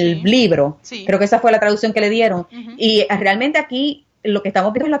el libro. Sí. Creo que esa fue la traducción que le dieron. Y realmente aquí lo que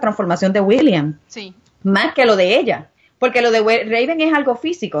estamos viendo es la transformación de William. Sí. Más que lo de ella. Porque lo de Raven es algo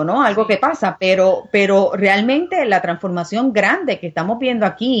físico, ¿no? Algo que pasa, pero realmente la transformación grande que estamos viendo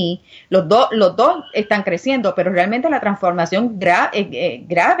aquí, los dos están creciendo, pero realmente la transformación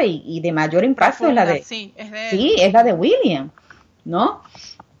grave y de mayor impacto es la de... Sí, es la de William, ¿no?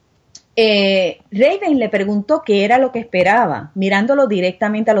 Raven le preguntó qué era lo que esperaba, mirándolo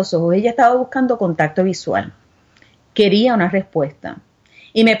directamente a los ojos. Ella estaba buscando contacto visual. Quería una respuesta.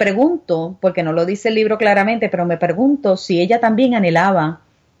 Y me pregunto, porque no lo dice el libro claramente, pero me pregunto si ella también anhelaba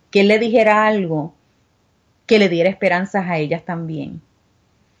que él le dijera algo que le diera esperanzas a ellas también.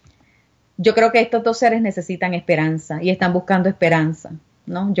 Yo creo que estos dos seres necesitan esperanza y están buscando esperanza,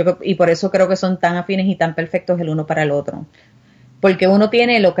 ¿no? Y por eso creo que son tan afines y tan perfectos el uno para el otro, porque uno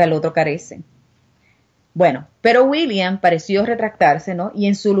tiene lo que el otro carece. Bueno, pero William pareció retractarse, ¿no? Y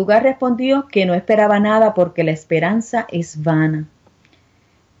en su lugar respondió que no esperaba nada porque la esperanza es vana.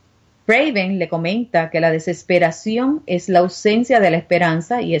 Raven le comenta que la desesperación es la ausencia de la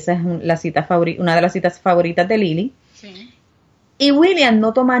esperanza, y esa es una de las citas favoritas de Lily. Sí. Y William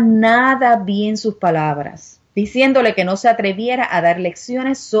no toma nada bien sus palabras, diciéndole que no se atreviera a dar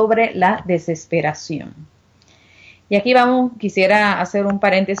lecciones sobre la desesperación. Y aquí quisiera hacer un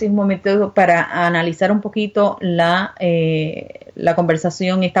paréntesis un momento para analizar un poquito la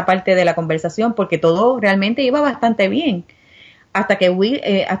conversación, esta parte de la conversación, porque todo realmente iba bastante bien. Hasta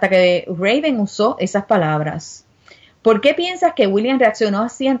que Raven usó esas palabras. ¿Por qué piensas que William reaccionó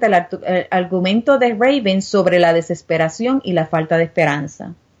así ante el argumento de Raven sobre la desesperación y la falta de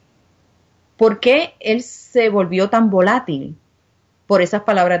esperanza? ¿Por qué él se volvió tan volátil por esas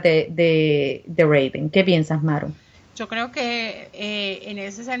palabras de Raven? ¿Qué piensas, Maru? Yo creo que en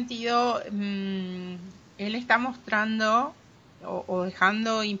ese sentido él está mostrando o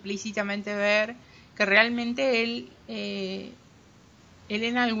dejando implícitamente ver que realmente él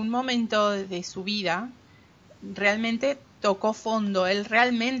en algún momento de su vida realmente tocó fondo, él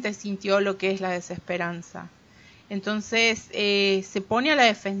realmente sintió lo que es la desesperanza. Entonces se pone a la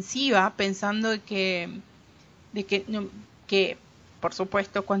defensiva pensando que por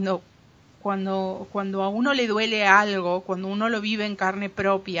supuesto cuando a uno le duele algo, cuando uno lo vive en carne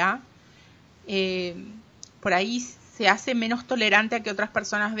propia, por ahí se hace menos tolerante a que otras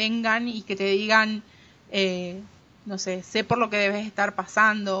personas vengan y que te digan no sé por lo que debes estar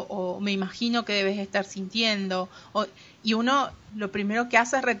pasando, o me imagino que debes estar sintiendo, y uno lo primero que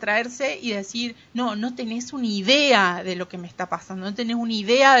hace es retraerse y decir, no tenés una idea de lo que me está pasando, no tenés una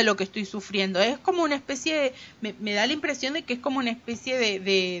idea de lo que estoy sufriendo. Es como una especie de, me da la impresión de que es como una especie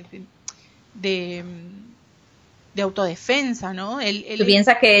de autodefensa, ¿no? ¿Tú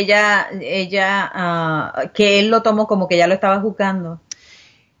piensas que que él lo tomó como que ya lo estaba juzgando?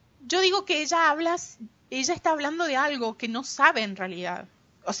 Yo digo que ella está hablando de algo que no sabe en realidad.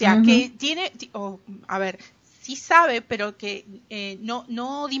 O sea, que tiene, a ver, sí sabe, pero que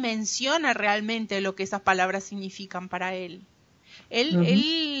no dimensiona realmente lo que esas palabras significan para él.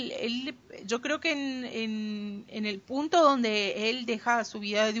 Yo creo que en el punto donde él deja su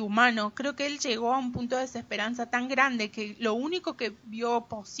vida de humano, creo que él llegó a un punto de desesperanza tan grande que lo único que vio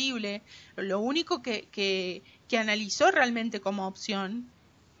posible, lo único que analizó realmente como opción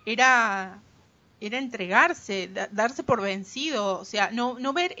era entregarse, darse por vencido, o sea,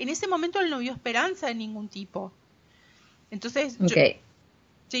 no ver, en ese momento él no vio esperanza de ningún tipo. Entonces,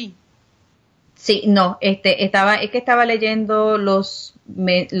 sí. Sí, no, es que estaba leyendo los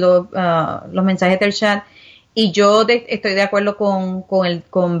mensajes del chat y yo estoy de acuerdo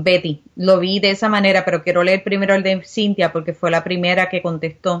con Betty. Lo vi de esa manera, pero quiero leer primero el de Cynthia porque fue la primera que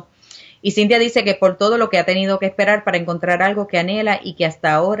contestó. Y Cynthia dice que por todo lo que ha tenido que esperar para encontrar algo que anhela y que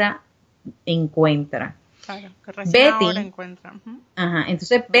hasta ahora encuentra. Claro, que recién ahora encuentra. Ajá,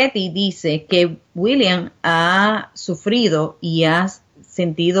 entonces Betty dice que William ha sufrido y ha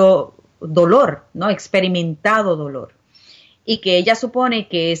sentido dolor, ¿no? Experimentado dolor. Y que ella supone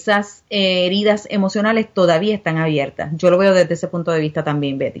que esas heridas emocionales todavía están abiertas. Yo lo veo desde ese punto de vista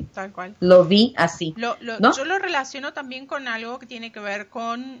también, Betty. Tal cual. Lo vi así. ¿no? Yo lo relaciono también con algo que tiene que ver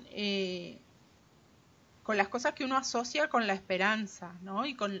con las cosas que uno asocia con la esperanza, ¿no?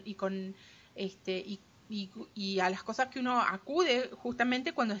 Y a las cosas que uno acude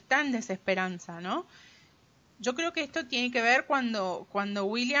justamente cuando está en desesperanza, ¿no? Yo creo que esto tiene que ver cuando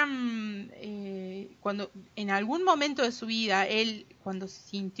William, cuando en algún momento de su vida, cuando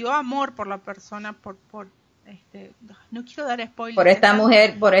sintió amor por la persona, no quiero dar spoilers. Por esta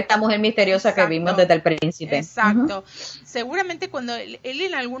mujer misteriosa. Exacto, que vimos desde el principio. Exacto. Seguramente cuando él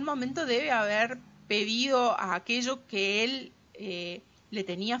en algún momento debe haber pedido a aquello que él le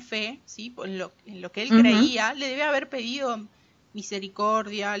tenía fe, ¿sí? En lo que él creía, le debe haber pedido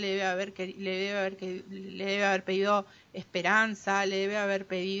misericordia, le debe haber pedido esperanza, le debe haber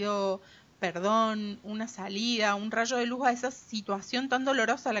pedido perdón, una salida, un rayo de luz a esa situación tan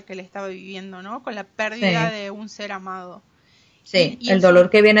dolorosa a la que le estaba viviendo, ¿no? Con la pérdida de un ser amado. Sí, y el dolor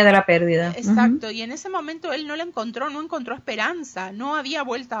que viene de la pérdida. Exacto, y en ese momento él no encontró esperanza, no había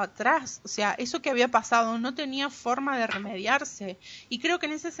vuelta atrás, o sea, eso que había pasado no tenía forma de remediarse, y creo que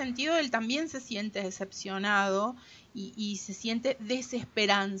en ese sentido él también se siente decepcionado y se siente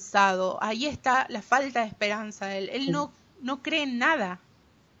desesperanzado. Ahí está la falta de esperanza de él. Él no cree en nada.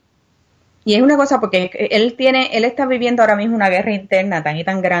 Y es una cosa porque él está viviendo ahora mismo una guerra interna tan y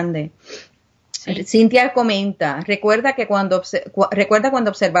tan grande. Sí. Cynthia comenta, recuerda cuando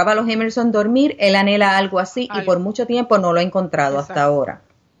observaba a los Emerson dormir, él anhela algo así y por mucho tiempo no lo ha encontrado. Exacto. Hasta ahora.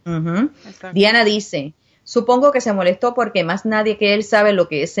 Diana dice, supongo que se molestó porque más nadie que él sabe lo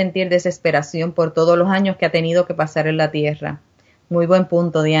que es sentir desesperación por todos los años que ha tenido que pasar en la tierra. Muy buen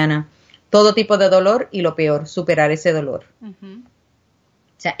punto, Diana. Todo tipo de dolor y lo peor, superar ese dolor.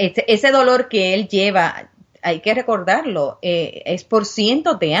 O sea, ese dolor que él lleva, hay que recordarlo, es por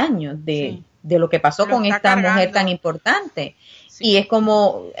cientos de años de lo que pasó con esta mujer tan importante. Sí. Y es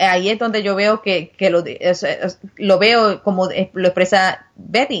como, ahí es donde yo veo que lo veo como lo expresa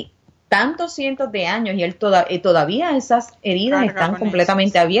Betty, tantos cientos de años y él todavía esas heridas están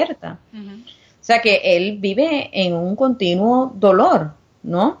completamente abiertas. O sea que él vive en un continuo dolor,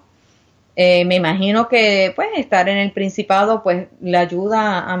 ¿no? Me imagino que pues estar en el Principado pues le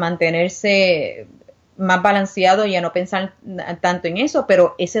ayuda a mantenerse más balanceado y a no pensar tanto en eso,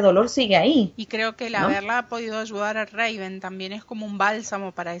 pero ese dolor sigue ahí. Y creo que el haberla podido ayudar a Raven también es como un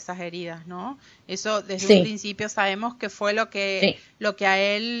bálsamo para esas heridas, ¿no? Eso desde un principio sabemos que fue lo que a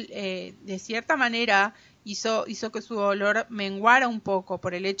él de cierta manera hizo que su dolor menguara un poco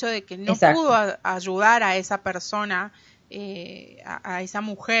por el hecho de que no pudo ayudar a esa persona, a esa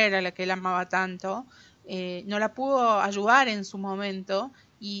mujer a la que él amaba tanto, no la pudo ayudar en su momento.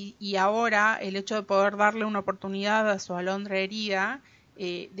 Y ahora el hecho de poder darle una oportunidad a su Alondra herida,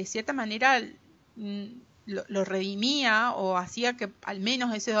 de cierta manera lo redimía o hacía que al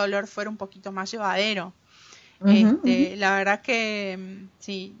menos ese dolor fuera un poquito más llevadero. La verdad que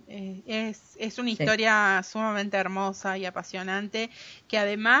sí, es una historia sumamente hermosa y apasionante que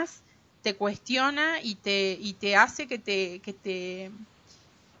además te cuestiona y te hace que te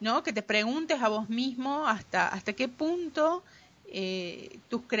preguntes a vos mismo hasta qué punto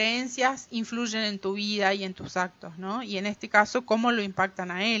tus creencias influyen en tu vida y en tus actos, ¿no? Y en este caso, cómo lo impactan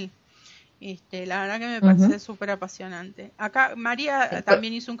a él. La verdad que me parece súper apasionante. Acá María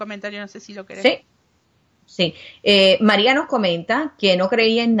también hizo un comentario, no sé si lo querés. Sí. María nos comenta que no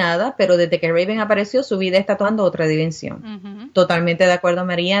creía en nada, pero desde que Raven apareció, su vida está tomando otra dimensión. Totalmente de acuerdo,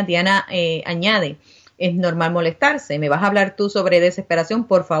 María. Diana añade, es normal molestarse. ¿Me vas a hablar tú sobre desesperación?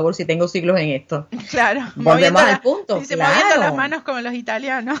 Por favor, si tengo siglos en esto. Claro. Volvemos al punto. Dice, claro. moviendo las manos como los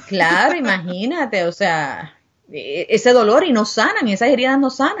italianos. Claro, imagínate, o sea, ese dolor y no sanan, esas heridas no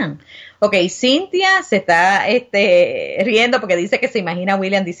sanan. Ok, Cynthia se está riendo porque dice que se imagina a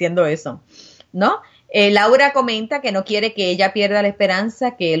William diciendo eso, ¿no? Laura comenta que no quiere que ella pierda la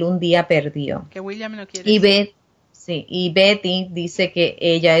esperanza que él un día perdió. Que William no quiere. Y Betty dice que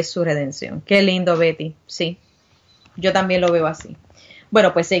ella es su redención. Qué lindo, Betty. Sí, yo también lo veo así.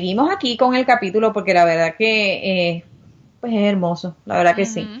 Bueno, pues seguimos aquí con el capítulo porque la verdad que pues es hermoso, la verdad que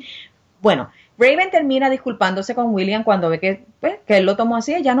sí. Bueno, Raven termina disculpándose con William cuando ve que él lo tomó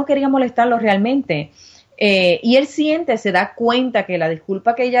así, ella no quería molestarlo realmente. Y él se da cuenta que la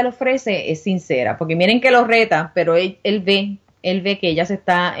disculpa que ella le ofrece es sincera, porque miren que lo reta, pero él ve que ella se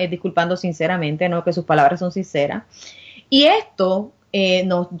está disculpando sinceramente, ¿no? Que sus palabras son sinceras. Y esto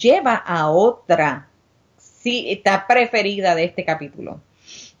nos lleva a otra cita preferida de este capítulo.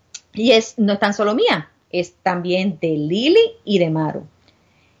 Y no es tan solo mía, es también de Lily y de Maru.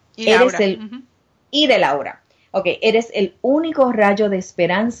 Y Laura. Y de Laura. Ok, eres el único rayo de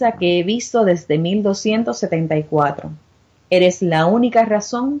esperanza que he visto desde 1274. Eres la única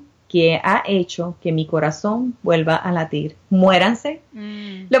razón que ha hecho que mi corazón vuelva a latir. Muéranse.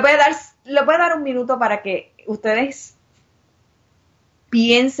 Le voy a dar un minuto para que ustedes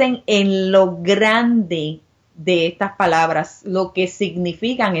piensen en lo grande de estas palabras, lo que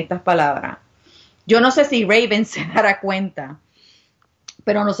significan estas palabras. Yo no sé si Raven se dará cuenta,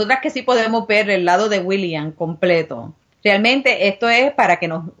 pero nosotras que sí podemos ver el lado de William completo. Realmente esto es para que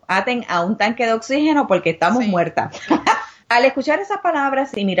nos aten a un tanque de oxígeno porque estamos muertas. Al escuchar esas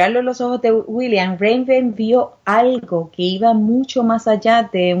palabras y mirarlo en los ojos de William, Raven vio algo que iba mucho más allá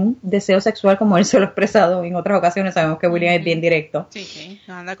de un deseo sexual como él se lo ha expresado en otras ocasiones. Sabemos que William es bien directo. Sí,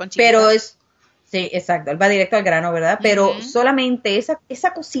 no anda con chiquitas. Pero sí, exacto, él va directo al grano, ¿verdad? Pero solamente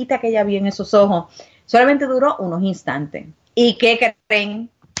esa cosita que ella vio en esos ojos, solamente duró unos instantes. ¿Y qué creen?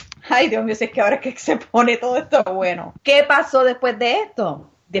 Ay, Dios mío, si es que ahora es que se pone todo esto bueno. ¿Qué pasó después de esto?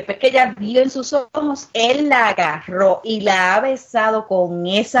 Después que ella vio en sus ojos, él la agarró y la ha besado con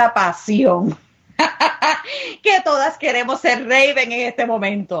esa pasión que todas queremos ser Raven en este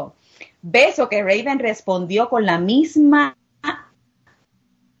momento. Beso que Raven respondió con la misma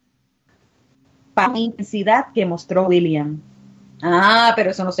intensidad que mostró William.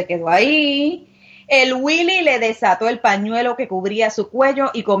 Pero eso no se quedó ahí. El Willy le desató el pañuelo que cubría su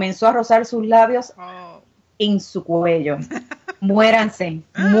cuello y comenzó a rozar sus labios en su cuello. Muéranse,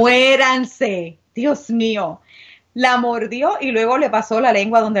 Dios mío. La mordió y luego le pasó la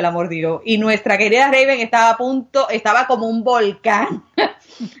lengua donde la mordió. Y nuestra querida Raven estaba como un volcán,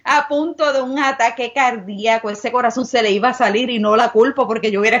 a punto de un ataque cardíaco. Ese corazón se le iba a salir y no la culpo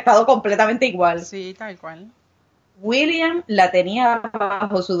porque yo hubiera estado completamente igual. Sí, tal cual. William la tenía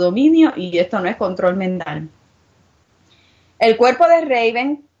bajo su dominio y esto no es control mental. El cuerpo de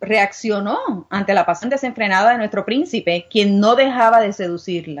Raven reaccionó ante la pasión desenfrenada de nuestro príncipe, quien no dejaba de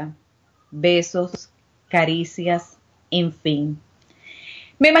seducirla. Besos, caricias, en fin.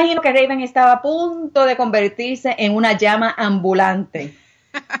 Me imagino que Raven estaba a punto de convertirse en una llama ambulante.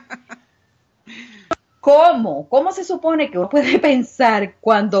 ¿Cómo se supone que uno puede pensar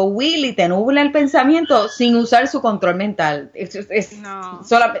cuando Willy te nubla el pensamiento sin usar su control mental?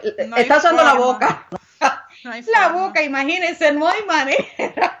 Está usando la boca. La boca, imagínense, no hay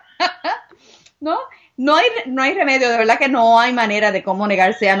manera. No hay remedio, de verdad que no hay manera de cómo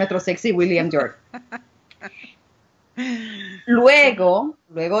negarse a nuestro sexy William York. Luego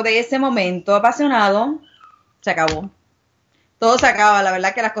de ese momento apasionado, se acabó. Todo se acaba, la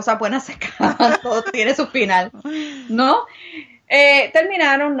verdad que las cosas buenas se acaban, todo tiene su final, ¿no?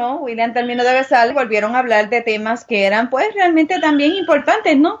 Terminaron, ¿no? William terminó de besar, volvieron a hablar de temas que eran, pues, realmente también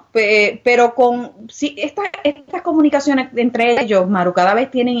importantes, ¿no? Pero estas comunicaciones entre ellos, Maru, cada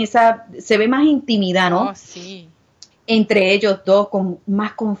vez tienen se ve más intimidad, ¿no? Sí. Entre ellos dos, con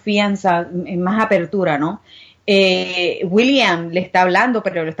más confianza, más apertura, ¿no? William le está hablando,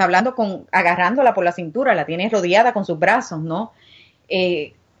 pero le está hablando agarrándola por la cintura, la tiene rodeada con sus brazos, ¿no?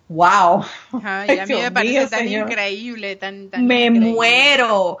 Wow. Ay, a mí me parece tan increíble, tan me increíble.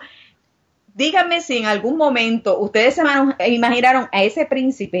 Muero. Díganme si en algún momento ustedes se imaginaron a ese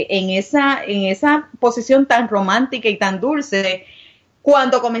príncipe en esa posición tan romántica y tan dulce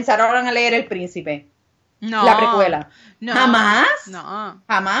cuando comenzaron a leer El Príncipe. No, la precuela. No, ¿Jamás? No.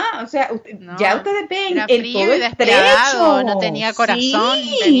 Jamás. O sea, ya ustedes ven era el frío todo y despiadado, estrecho. no tenía corazón,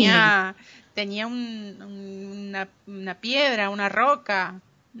 Sí. tenía una piedra, una roca.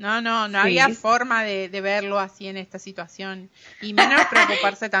 No Sí. había forma de verlo así en esta situación. Y menos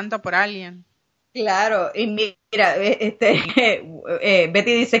preocuparse tanto por alguien. Claro, y mira,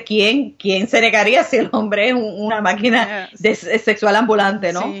 Betty dice, ¿quién se negaría si el hombre es una máquina sexual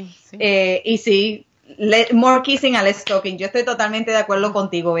ambulante, ¿no? Sí, sí. Y sí, more kissing a less stalking. Yo estoy totalmente de acuerdo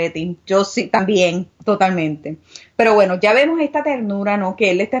contigo, Betty. Yo sí, también, totalmente. Pero bueno, ya vemos esta ternura, ¿no?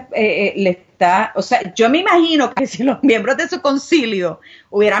 Que él le está, o sea, yo me imagino que si los miembros de su concilio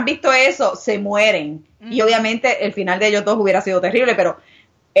hubieran visto eso, se mueren. Y obviamente el final de ellos dos hubiera sido terrible, pero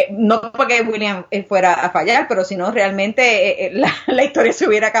no porque William fuera a fallar, pero si no, realmente la historia se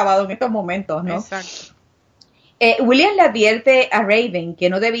hubiera acabado en estos momentos, ¿no? Exacto. William le advierte a Raven que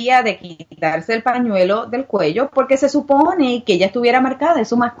no debía de quitarse el pañuelo del cuello porque se supone que ella estuviera marcada, es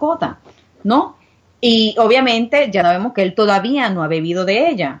su mascota, ¿no? Y obviamente ya sabemos que él todavía no ha bebido de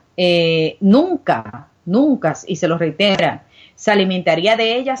ella. Nunca, y se lo reitera, se alimentaría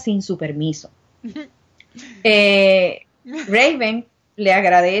de ella sin su permiso. Raven le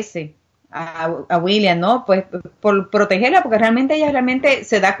agradece a William, ¿no? Pues por protegerla, porque ella realmente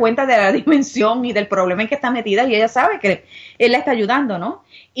se da cuenta de la dimensión y del problema en que está metida y ella sabe que él la está ayudando, ¿no?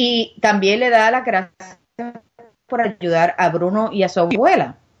 Y también le da las gracias por ayudar a Bruno y a su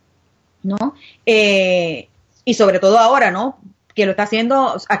abuela, ¿no? Y sobre todo ahora, ¿no? Que lo está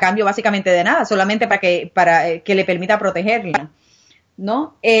haciendo a cambio básicamente de nada, solamente para que le permita protegerla,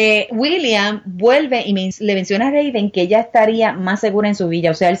 ¿no? William vuelve y le menciona a Raven que ella estaría más segura en su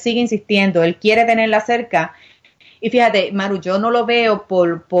villa, o sea, él sigue insistiendo, él quiere tenerla cerca, y fíjate, Maru, yo no lo veo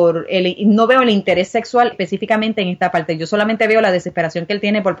no veo el interés sexual específicamente en esta parte, yo solamente veo la desesperación que él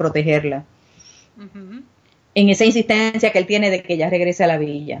tiene por protegerla, en esa insistencia que él tiene de que ella regrese a la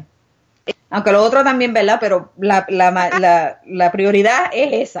villa. Aunque lo otro también, ¿verdad? Pero la prioridad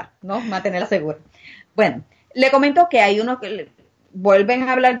es esa, ¿no? Mantenerla segura. Bueno, le comento que hay uno que vuelven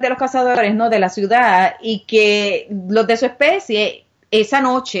a hablar de los cazadores, ¿no? De la ciudad, y que los de su especie esa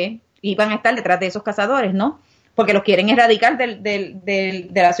noche iban a estar detrás de esos cazadores, ¿no? Porque los quieren erradicar de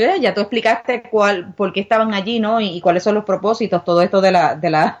la ciudad. Ya tú explicaste por qué estaban allí, ¿no? Y cuáles son los propósitos, todo esto de la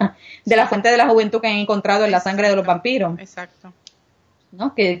fuente de la juventud que han encontrado en la sangre de los vampiros. Exacto.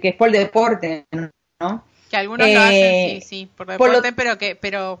 ¿No? Que es por deporte, ¿no? Que algunos lo hacen, sí, por deporte,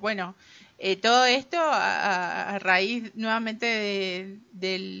 pero bueno, todo esto a raíz nuevamente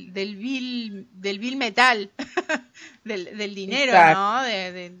del vil metal, del dinero, exacto, ¿no?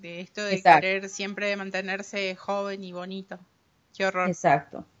 De esto de exacto, querer siempre mantenerse joven y bonito. Qué horror.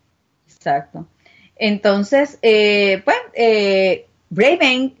 Exacto. Entonces,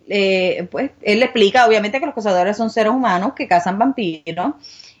 Raven, pues, él le explica obviamente que los cazadores son seres humanos que cazan vampiros,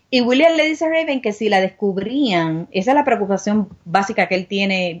 y William le dice a Raven que si la descubrían, esa es la preocupación básica que él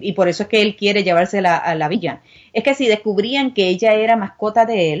tiene, y por eso es que él quiere llevársela a la villa, es que si descubrían que ella era mascota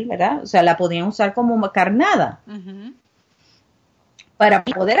de él, ¿verdad? O sea, la podían usar como carnada, para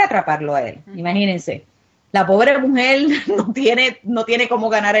poder atraparlo a él, imagínense. La pobre mujer no tiene cómo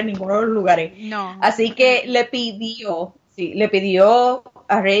ganar en ninguno de los lugares. No. Así que le pidió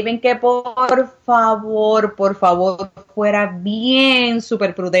a Raven que por favor fuera bien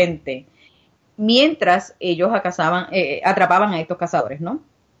súper prudente mientras ellos atrapaban a estos cazadores, ¿no?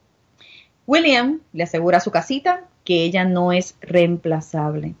 William le asegura a su casita que ella no es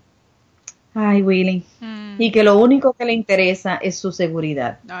reemplazable. Ay, Willy. Y que lo único que le interesa es su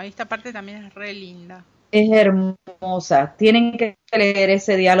seguridad. No, esta parte también es re linda. Es hermosa. Tienen que leer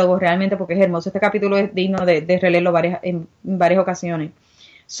ese diálogo realmente porque es hermoso. Este capítulo es digno de releerlo en varias ocasiones.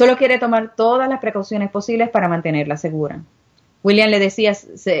 Solo quiere tomar todas las precauciones posibles para mantenerla segura. William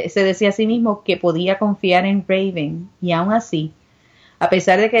se decía a sí mismo que podía confiar en Raven, y aún así, a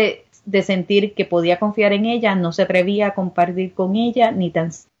pesar de sentir que podía confiar en ella, no se atrevía a compartir con ella ni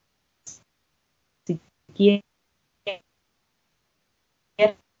tan siquiera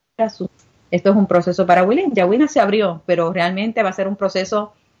Esto es un proceso para William. Ya William se abrió, pero realmente va a ser un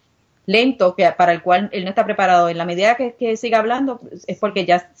proceso lento para el cual él no está preparado. En la medida que siga hablando es porque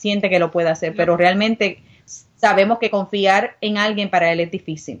ya siente que lo puede hacer, pero realmente sabemos que confiar en alguien para él es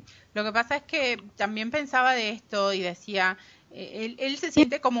difícil. Lo que pasa es que también pensaba de esto y decía, él se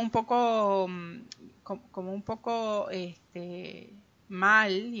siente como un poco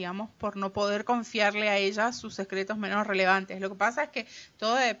mal, digamos, por no poder confiarle a ella sus secretos menos relevantes. Lo que pasa es que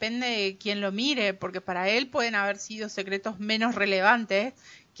todo depende de quién lo mire, porque para él pueden haber sido secretos menos relevantes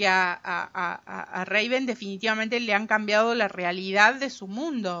que a Raven definitivamente le han cambiado la realidad de su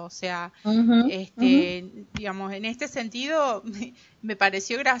mundo. O sea, digamos, en este sentido me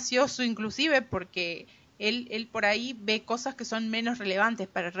pareció gracioso inclusive porque él por ahí ve cosas que son menos relevantes.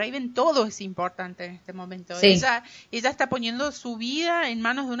 Para Raven todo es importante en este momento. Sí. Ella está poniendo su vida en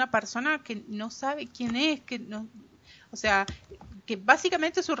manos de una persona que no sabe quién es, o sea, que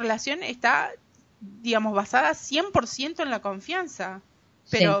básicamente su relación está digamos, basada 100% en la confianza.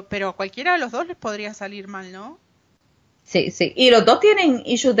 Pero a cualquiera de los dos les podría salir mal, ¿no? Sí, sí. Y los dos tienen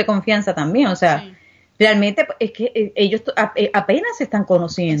issues de confianza también, o sea, Sí. realmente es que ellos apenas se están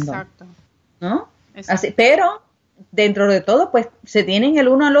conociendo, Exacto. ¿no? Exacto. Así, pero dentro de todo, pues se tienen el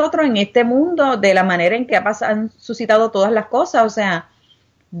uno al otro en este mundo de la manera en que han suscitado todas las cosas, o sea,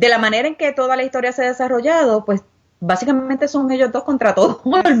 de la manera en que toda la historia se ha desarrollado, pues básicamente son ellos dos contra todo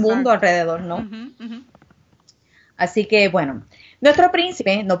el mundo alrededor, ¿no? Uh-huh. Así que, bueno, nuestro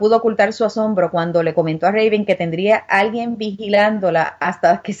príncipe no pudo ocultar su asombro cuando le comentó a Raven que tendría alguien vigilándola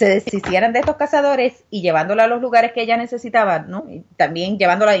hasta que se deshicieran de estos cazadores y llevándola a los lugares que ella necesitaba, ¿no? Y también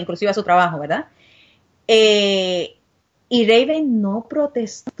llevándola inclusive a su trabajo, ¿verdad? Y Raven no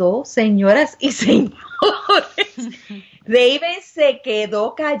protestó, señoras y señores. Raven se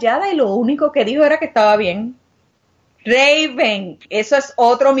quedó callada y lo único que dijo era que estaba bien. Raven, eso es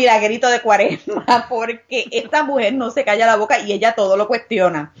otro milagrito de Cuaresma, porque esta mujer no se calla la boca y ella todo lo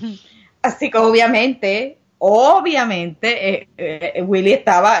cuestiona. Así que obviamente, Willy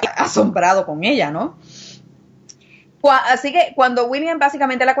estaba asombrado con ella, ¿no? Así que cuando William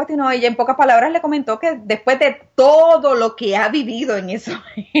básicamente la cuestionó, ella en pocas palabras le comentó que después de todo lo que ha vivido en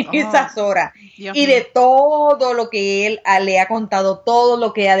esas horas Dios y mío. de todo lo que él le ha contado, todo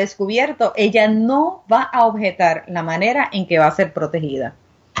lo que ha descubierto, ella no va a objetar la manera en que va a ser protegida.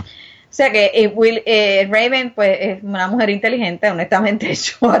 O sea que Raven pues es una mujer inteligente, honestamente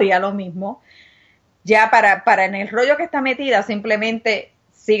yo haría lo mismo. Ya para en el rollo que está metida, simplemente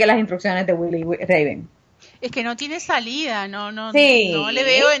sigue las instrucciones de Raven. Es que no tiene salida, Sí. no le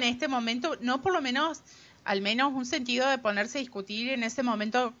veo en este momento, no por lo menos, al menos un sentido de ponerse a discutir en ese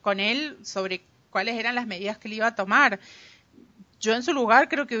momento con él sobre cuáles eran las medidas que él iba a tomar. Yo en su lugar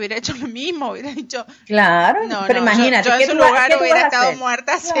creo que hubiera hecho lo mismo, hubiera dicho... Claro, pero imagínate. Yo en su lugar hubiera estado hacer?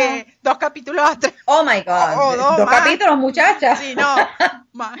 muerta hace 2 capítulos atrás. Oh my God. O 2 más. capítulos, muchacha. Sí, no.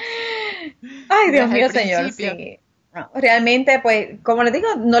 Más. Ay, Dios Desde mío, el señor. principio. Sí. No, realmente, pues, como les digo,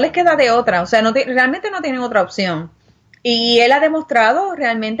 no les queda de otra. O sea, realmente no tienen otra opción. Y él ha demostrado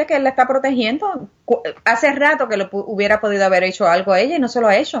realmente que él la está protegiendo. Hace rato que hubiera podido haber hecho algo a ella y no se lo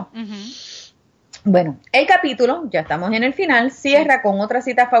ha hecho. Uh-huh. Bueno, el capítulo, ya estamos en el final, cierra con otra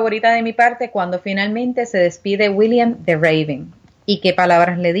cita favorita de mi parte cuando finalmente se despide William de Raven. ¿Y qué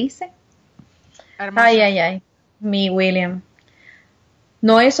palabras le dice? Hermoso. Ay, mi William.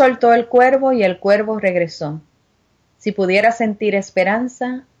 Noé soltó el cuervo y el cuervo regresó. Si pudiera sentir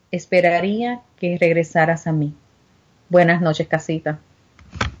esperanza, esperaría que regresaras a mí. Buenas noches, casita.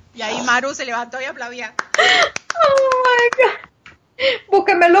 Y ahí Maru se levantó y aplaudía. Oh my God.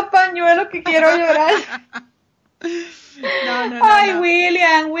 Búsqueme los pañuelos que quiero llorar. No. Ay,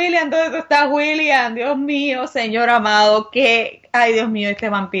 William, ¿dónde estás, William? Dios mío, señor amado, ay, Dios mío, este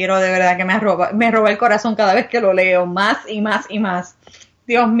vampiro de verdad que me roba el corazón cada vez que lo leo, más y más y más.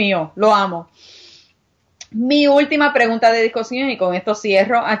 Dios mío, lo amo. Mi última pregunta de discusión, y con esto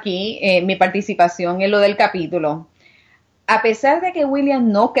cierro aquí mi participación en lo del capítulo. A pesar de que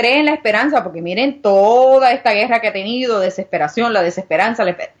William no cree en la esperanza, porque miren toda esta guerra que ha tenido, desesperación, la desesperanza,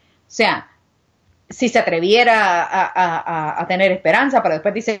 o sea, si se atreviera a tener esperanza, pero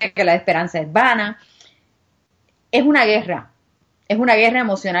después dice que la esperanza es vana, es una guerra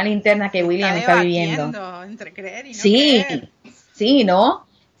emocional interna que William está viviendo. Entre creer y no sí, creer. Sí, ¿no?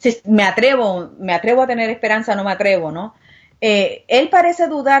 Me atrevo a tener esperanza, no me atrevo, ¿no? Él parece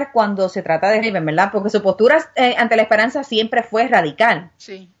dudar cuando se trata de Raven, ¿verdad? Porque su postura ante la esperanza siempre fue radical.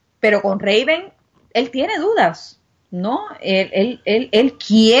 Sí. Pero con Raven, él tiene dudas, ¿no? Él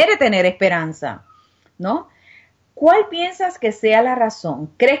quiere tener esperanza, ¿no? ¿Cuál piensas que sea la razón?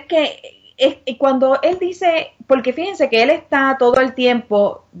 ¿Crees que cuando él dice, porque fíjense que él está todo el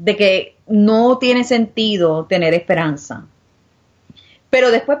tiempo de que no tiene sentido tener esperanza, pero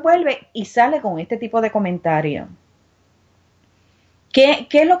después vuelve y sale con este tipo de comentario? ¿Qué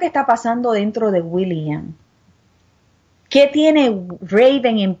es lo que está pasando dentro de William? ¿Qué tiene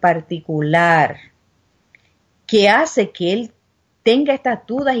Raven en particular que hace que él tenga estas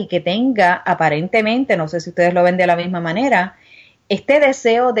dudas y que tenga aparentemente, no sé si ustedes lo ven de la misma manera, este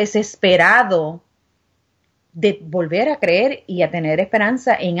deseo desesperado de volver a creer y a tener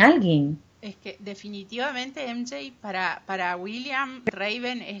esperanza en alguien? Es que definitivamente MJ para William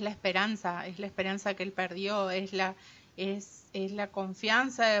Raven es la esperanza que él perdió, es la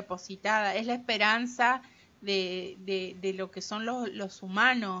confianza depositada, es la esperanza de lo que son los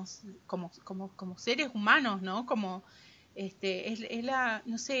humanos como seres humanos, ¿no? Como es la,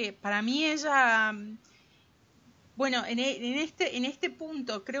 no sé, para mí ella, bueno, en este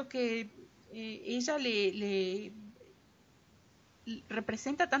punto creo que ella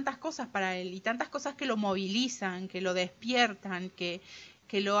representa tantas cosas para él y tantas cosas que lo movilizan, que lo despiertan, que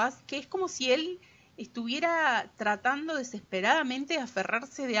es como si él estuviera tratando desesperadamente de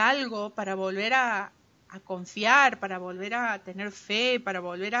aferrarse de algo para volver a confiar, para volver a tener fe, para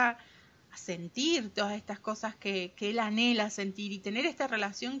volver a sentir todas estas cosas que él anhela sentir y tener esta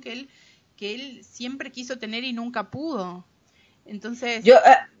relación que él siempre quiso tener y nunca pudo. Entonces,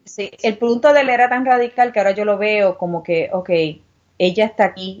 sí, el punto de él era tan radical que ahora yo lo veo como que, okay, ella está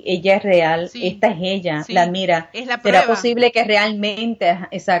aquí, ella es real, sí, esta es ella, sí, la admira. es la prueba. ¿Será posible que realmente,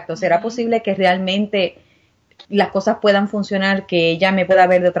 exacto, será posible que realmente las cosas puedan funcionar, que ella me pueda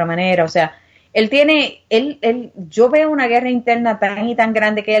ver de otra manera? O sea, yo veo una guerra interna tan y tan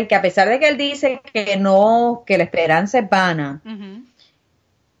grande que a pesar de que él dice que no, que la esperanza es vana,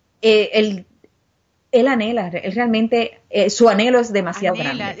 él anhela, él realmente, su anhelo es demasiado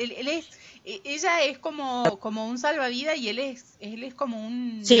grande. Ella es como un salvavidas y él es como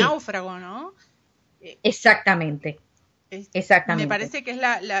un náufrago, ¿no? Exactamente. Exactamente. Me parece que es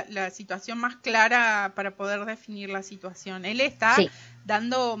la situación más clara para poder definir la situación. Él está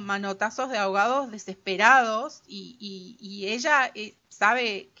dando manotazos de ahogados desesperados y ella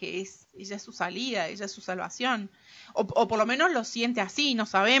sabe que ella es su salida, ella es su salvación. O por lo menos lo siente así, no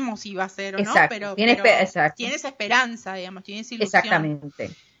sabemos si va a ser o no, pero tiene esa esperanza, digamos, tiene esa ilusión. Exactamente.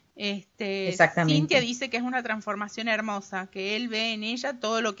 Exactamente. Cynthia dice que es una transformación hermosa, que él ve en ella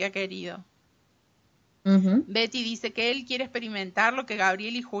todo lo que ha querido. Betty dice que él quiere experimentar lo que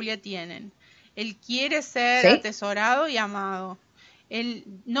Gabriel y Julia tienen. Él quiere ser atesorado y amado. Él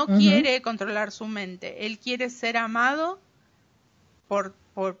no quiere controlar su mente. Él quiere ser amado por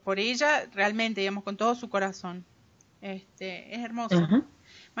ella realmente, digamos, con todo su corazón. Es hermoso.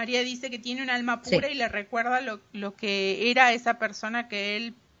 María dice que tiene un alma pura y le recuerda lo que era esa persona que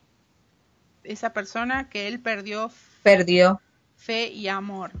él perdió fe y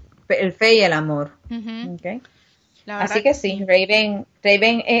amor. El fe y el amor. Okay. Así que sí, Raven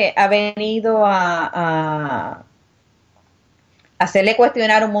ha venido a hacerle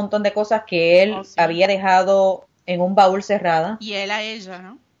cuestionar un montón de cosas que él había dejado en un baúl cerrada. Y él a ella,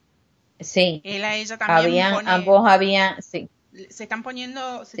 ¿no? Sí. Él a ella también. Ambos habían, sí. Se están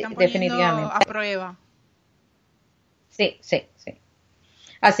poniendo a prueba. Sí.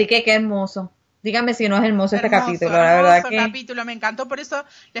 Así que qué hermoso. Dígame si no es hermoso este capítulo, la verdad que... capítulo, me encantó, por eso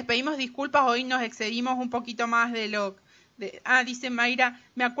les pedimos disculpas, hoy nos excedimos un poquito más de lo... dice Mayra,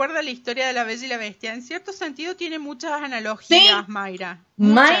 me acuerda la historia de La Bella y la Bestia, en cierto sentido tiene muchas analogías, Mayra.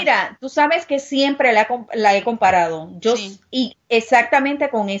 Mayra, tú sabes que siempre la he comparado, y exactamente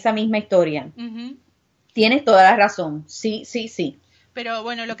con esa misma historia. Tienes toda la razón, sí. Pero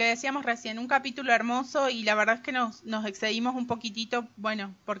bueno, lo que decíamos recién, un capítulo hermoso y la verdad es que nos excedimos un poquitito,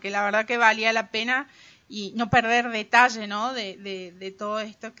 bueno, porque la verdad que valía la pena y no perder detalle, ¿no? De todo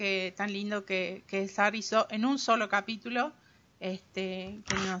esto que tan lindo que Sar hizo en un solo capítulo, que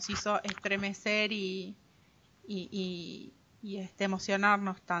nos hizo estremecer y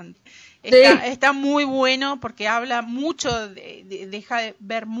emocionarnos tanto. Está muy bueno porque habla mucho, deja de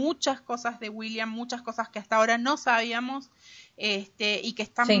ver muchas cosas de William, muchas cosas que hasta ahora no sabíamos. Y que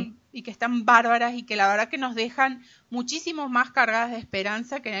están bárbaras y que la verdad que nos dejan muchísimo más cargadas de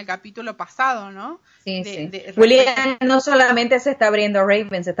esperanza que en el capítulo pasado, ¿no? William no solamente se está abriendo a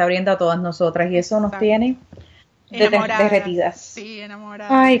Raven, se está abriendo a todas nosotras y eso nos tiene derretidas. Sí,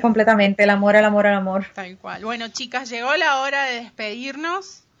 enamoradas. Ay, completamente, el amor. Tal cual. Bueno, chicas, llegó la hora de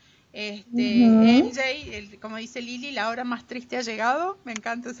despedirnos. MJ, como dice Lili, la hora más triste ha llegado. Me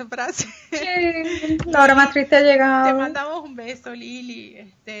encanta esa frase. Sí, la hora más triste ha llegado. Te mandamos un beso, Lili.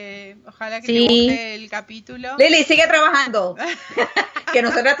 Ojalá que te guste el capítulo. Lili, sigue trabajando. Que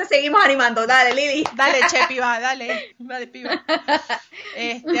nosotros te seguimos animando. Dale, Lili. Dale, che, piba, dale, piba.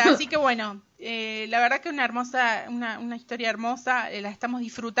 Así que bueno, la verdad que una historia hermosa, la estamos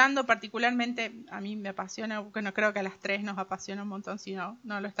disfrutando particularmente. A mí me apasiona, porque no creo que a las tres nos apasiona un montón, si no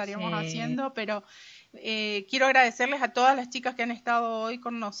lo estaríamos haciendo, pero quiero agradecerles a todas las chicas que han estado hoy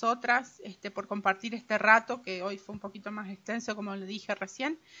con nosotras, por compartir este rato, que hoy fue un poquito más extenso, como le dije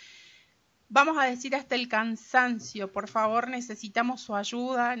recién. Vamos a decir hasta el cansancio, por favor, necesitamos su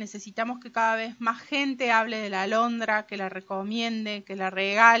ayuda, necesitamos que cada vez más gente hable de la alondra, que la recomiende, que la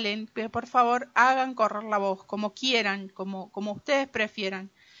regalen, que por favor hagan correr la voz, como quieran, como ustedes prefieran.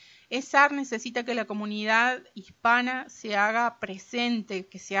 ESAR necesita que la comunidad hispana se haga presente,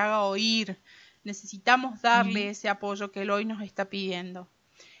 que se haga oír. Necesitamos darle ese apoyo que él hoy nos está pidiendo.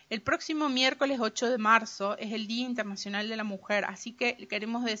 El próximo miércoles 8 de marzo es el Día Internacional de la Mujer, así que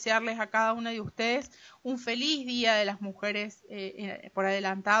queremos desearles a cada una de ustedes un feliz Día de las Mujeres por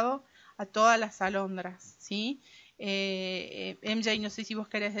adelantado a todas las alondras, ¿sí? MJ, no sé si vos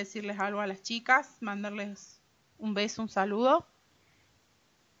querés decirles algo a las chicas, mandarles un beso, un saludo.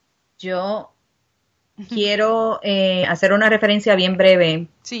 Yo quiero hacer una referencia bien breve.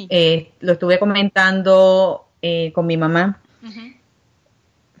 Sí. Lo estuve comentando con mi mamá. Uh-huh.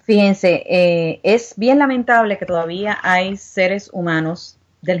 Fíjense, es bien lamentable que todavía hay seres humanos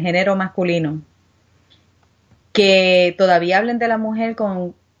del género masculino que todavía hablen de la mujer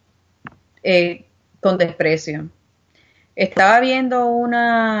con desprecio. Estaba viendo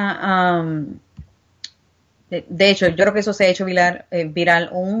de hecho, yo creo que eso se ha hecho viral,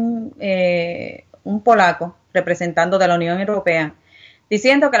 un polaco representando de la Unión Europea,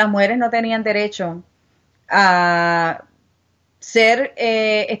 diciendo que las mujeres no tenían derecho a ser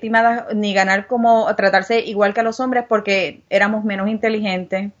estimadas ni ganar a tratarse igual que a los hombres porque éramos menos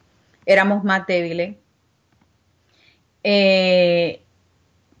inteligentes, éramos más débiles,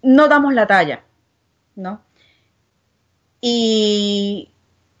 no damos la talla, ¿no? Y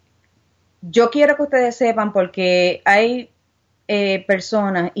yo quiero que ustedes sepan, porque hay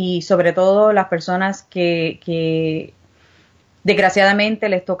personas, y sobre todo las personas que desgraciadamente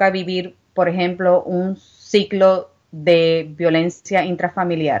les toca vivir, por ejemplo, un ciclo de violencia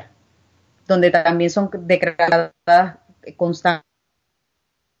intrafamiliar, donde también son degradadas constantemente.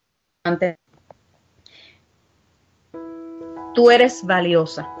 Tú eres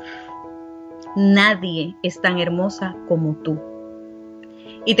valiosa. Nadie es tan hermosa como tú.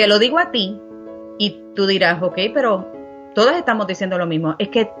 Y te lo digo a ti, y tú dirás, ok, pero todas estamos diciendo lo mismo. Es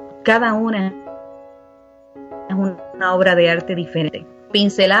que cada una es una obra de arte diferente.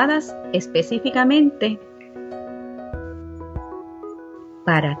 Pinceladas específicamente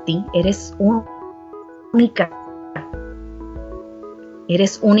para ti. Eres única.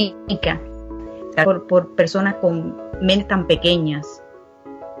 Eres única. Por personas con mentes tan pequeñas,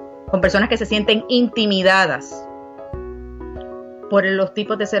 con personas que se sienten intimidadas por los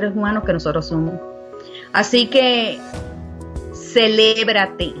tipos de seres humanos que nosotros somos. Así que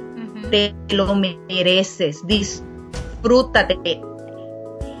celébrate, te lo mereces, disfrútate,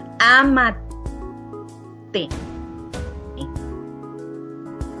 ámate.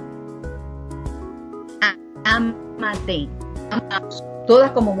 Ámate,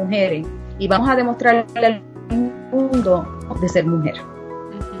 todas como mujeres, y vamos a demostrarle al mundo de ser mujer.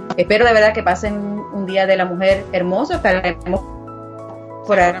 Espero de verdad que pasen un día de la mujer hermoso. Estaremos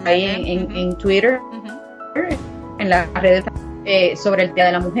por ahí en Twitter, en las redes sobre el Día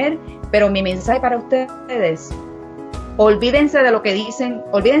de la Mujer. Pero mi mensaje para ustedes: olvídense de lo que dicen,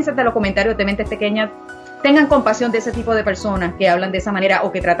 olvídense de los comentarios de mentes pequeñas. Tengan compasión de ese tipo de personas que hablan de esa manera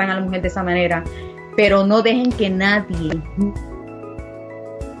o que tratan a la mujer de esa manera, pero no dejen que nadie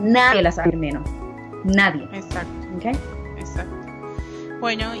las haga menos. Nadie. Exacto. ¿Okay? Exacto.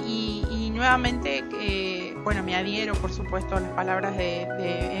 Bueno, y nuevamente, bueno, me adhiero, por supuesto, a las palabras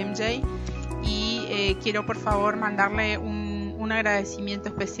de MJ, y quiero, por favor, mandarle un agradecimiento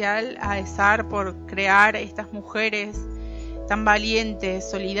especial a ESAR por crear estas mujeres tan valientes,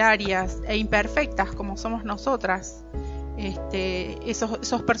 solidarias e imperfectas como somos nosotras.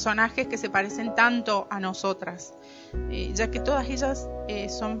 Esos personajes que se parecen tanto a nosotras, ya que todas ellas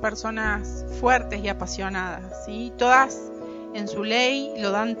son personas fuertes y apasionadas, ¿sí? Todas en su ley lo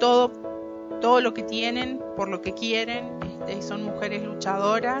dan todo lo que tienen por lo que quieren, son mujeres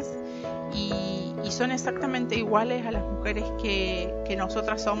luchadoras y son exactamente iguales a las mujeres que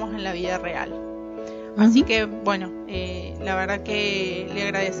nosotras somos en la vida real. Así que bueno, la verdad que le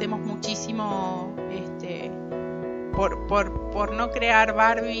agradecemos muchísimo por no crear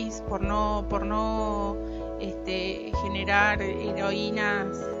Barbies, por no generar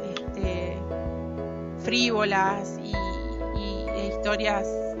heroínas frívolas y historias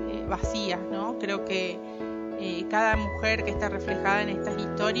vacías, ¿no? Creo que cada mujer que está reflejada en estas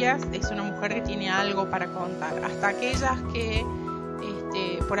historias es una mujer que tiene algo para contar, hasta aquellas que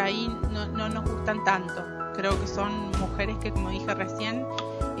por ahí no nos gustan tanto. Creo que son mujeres que, como dije recién,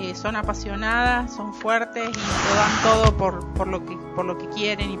 son apasionadas, son fuertes y lo dan todo por lo que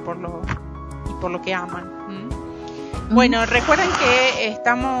quieren y por lo que aman. Bueno, recuerden que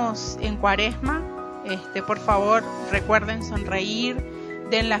estamos en Cuaresma. Por favor, recuerden sonreír,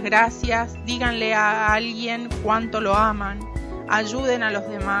 den las gracias, díganle a alguien cuánto lo aman, ayuden a los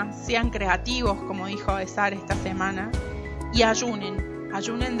demás, sean creativos, como dijo ESAR esta semana, y ayunen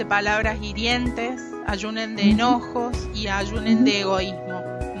de palabras hirientes, ayunen de enojos y ayunen de egoísmo.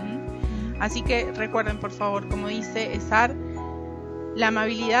 Así que recuerden, por favor, como dice ESAR, la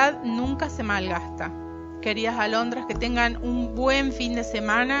amabilidad nunca se malgasta. queridas alondras, que tengan un buen fin de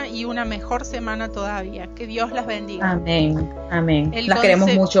semana y una mejor semana todavía. Que Dios las bendiga. Amén, amén. Las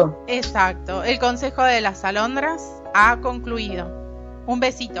queremos mucho. Exacto. El consejo de las alondras ha concluido. Un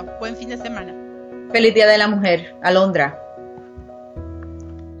besito. Buen fin de semana. Feliz Día de la Mujer, Alondra.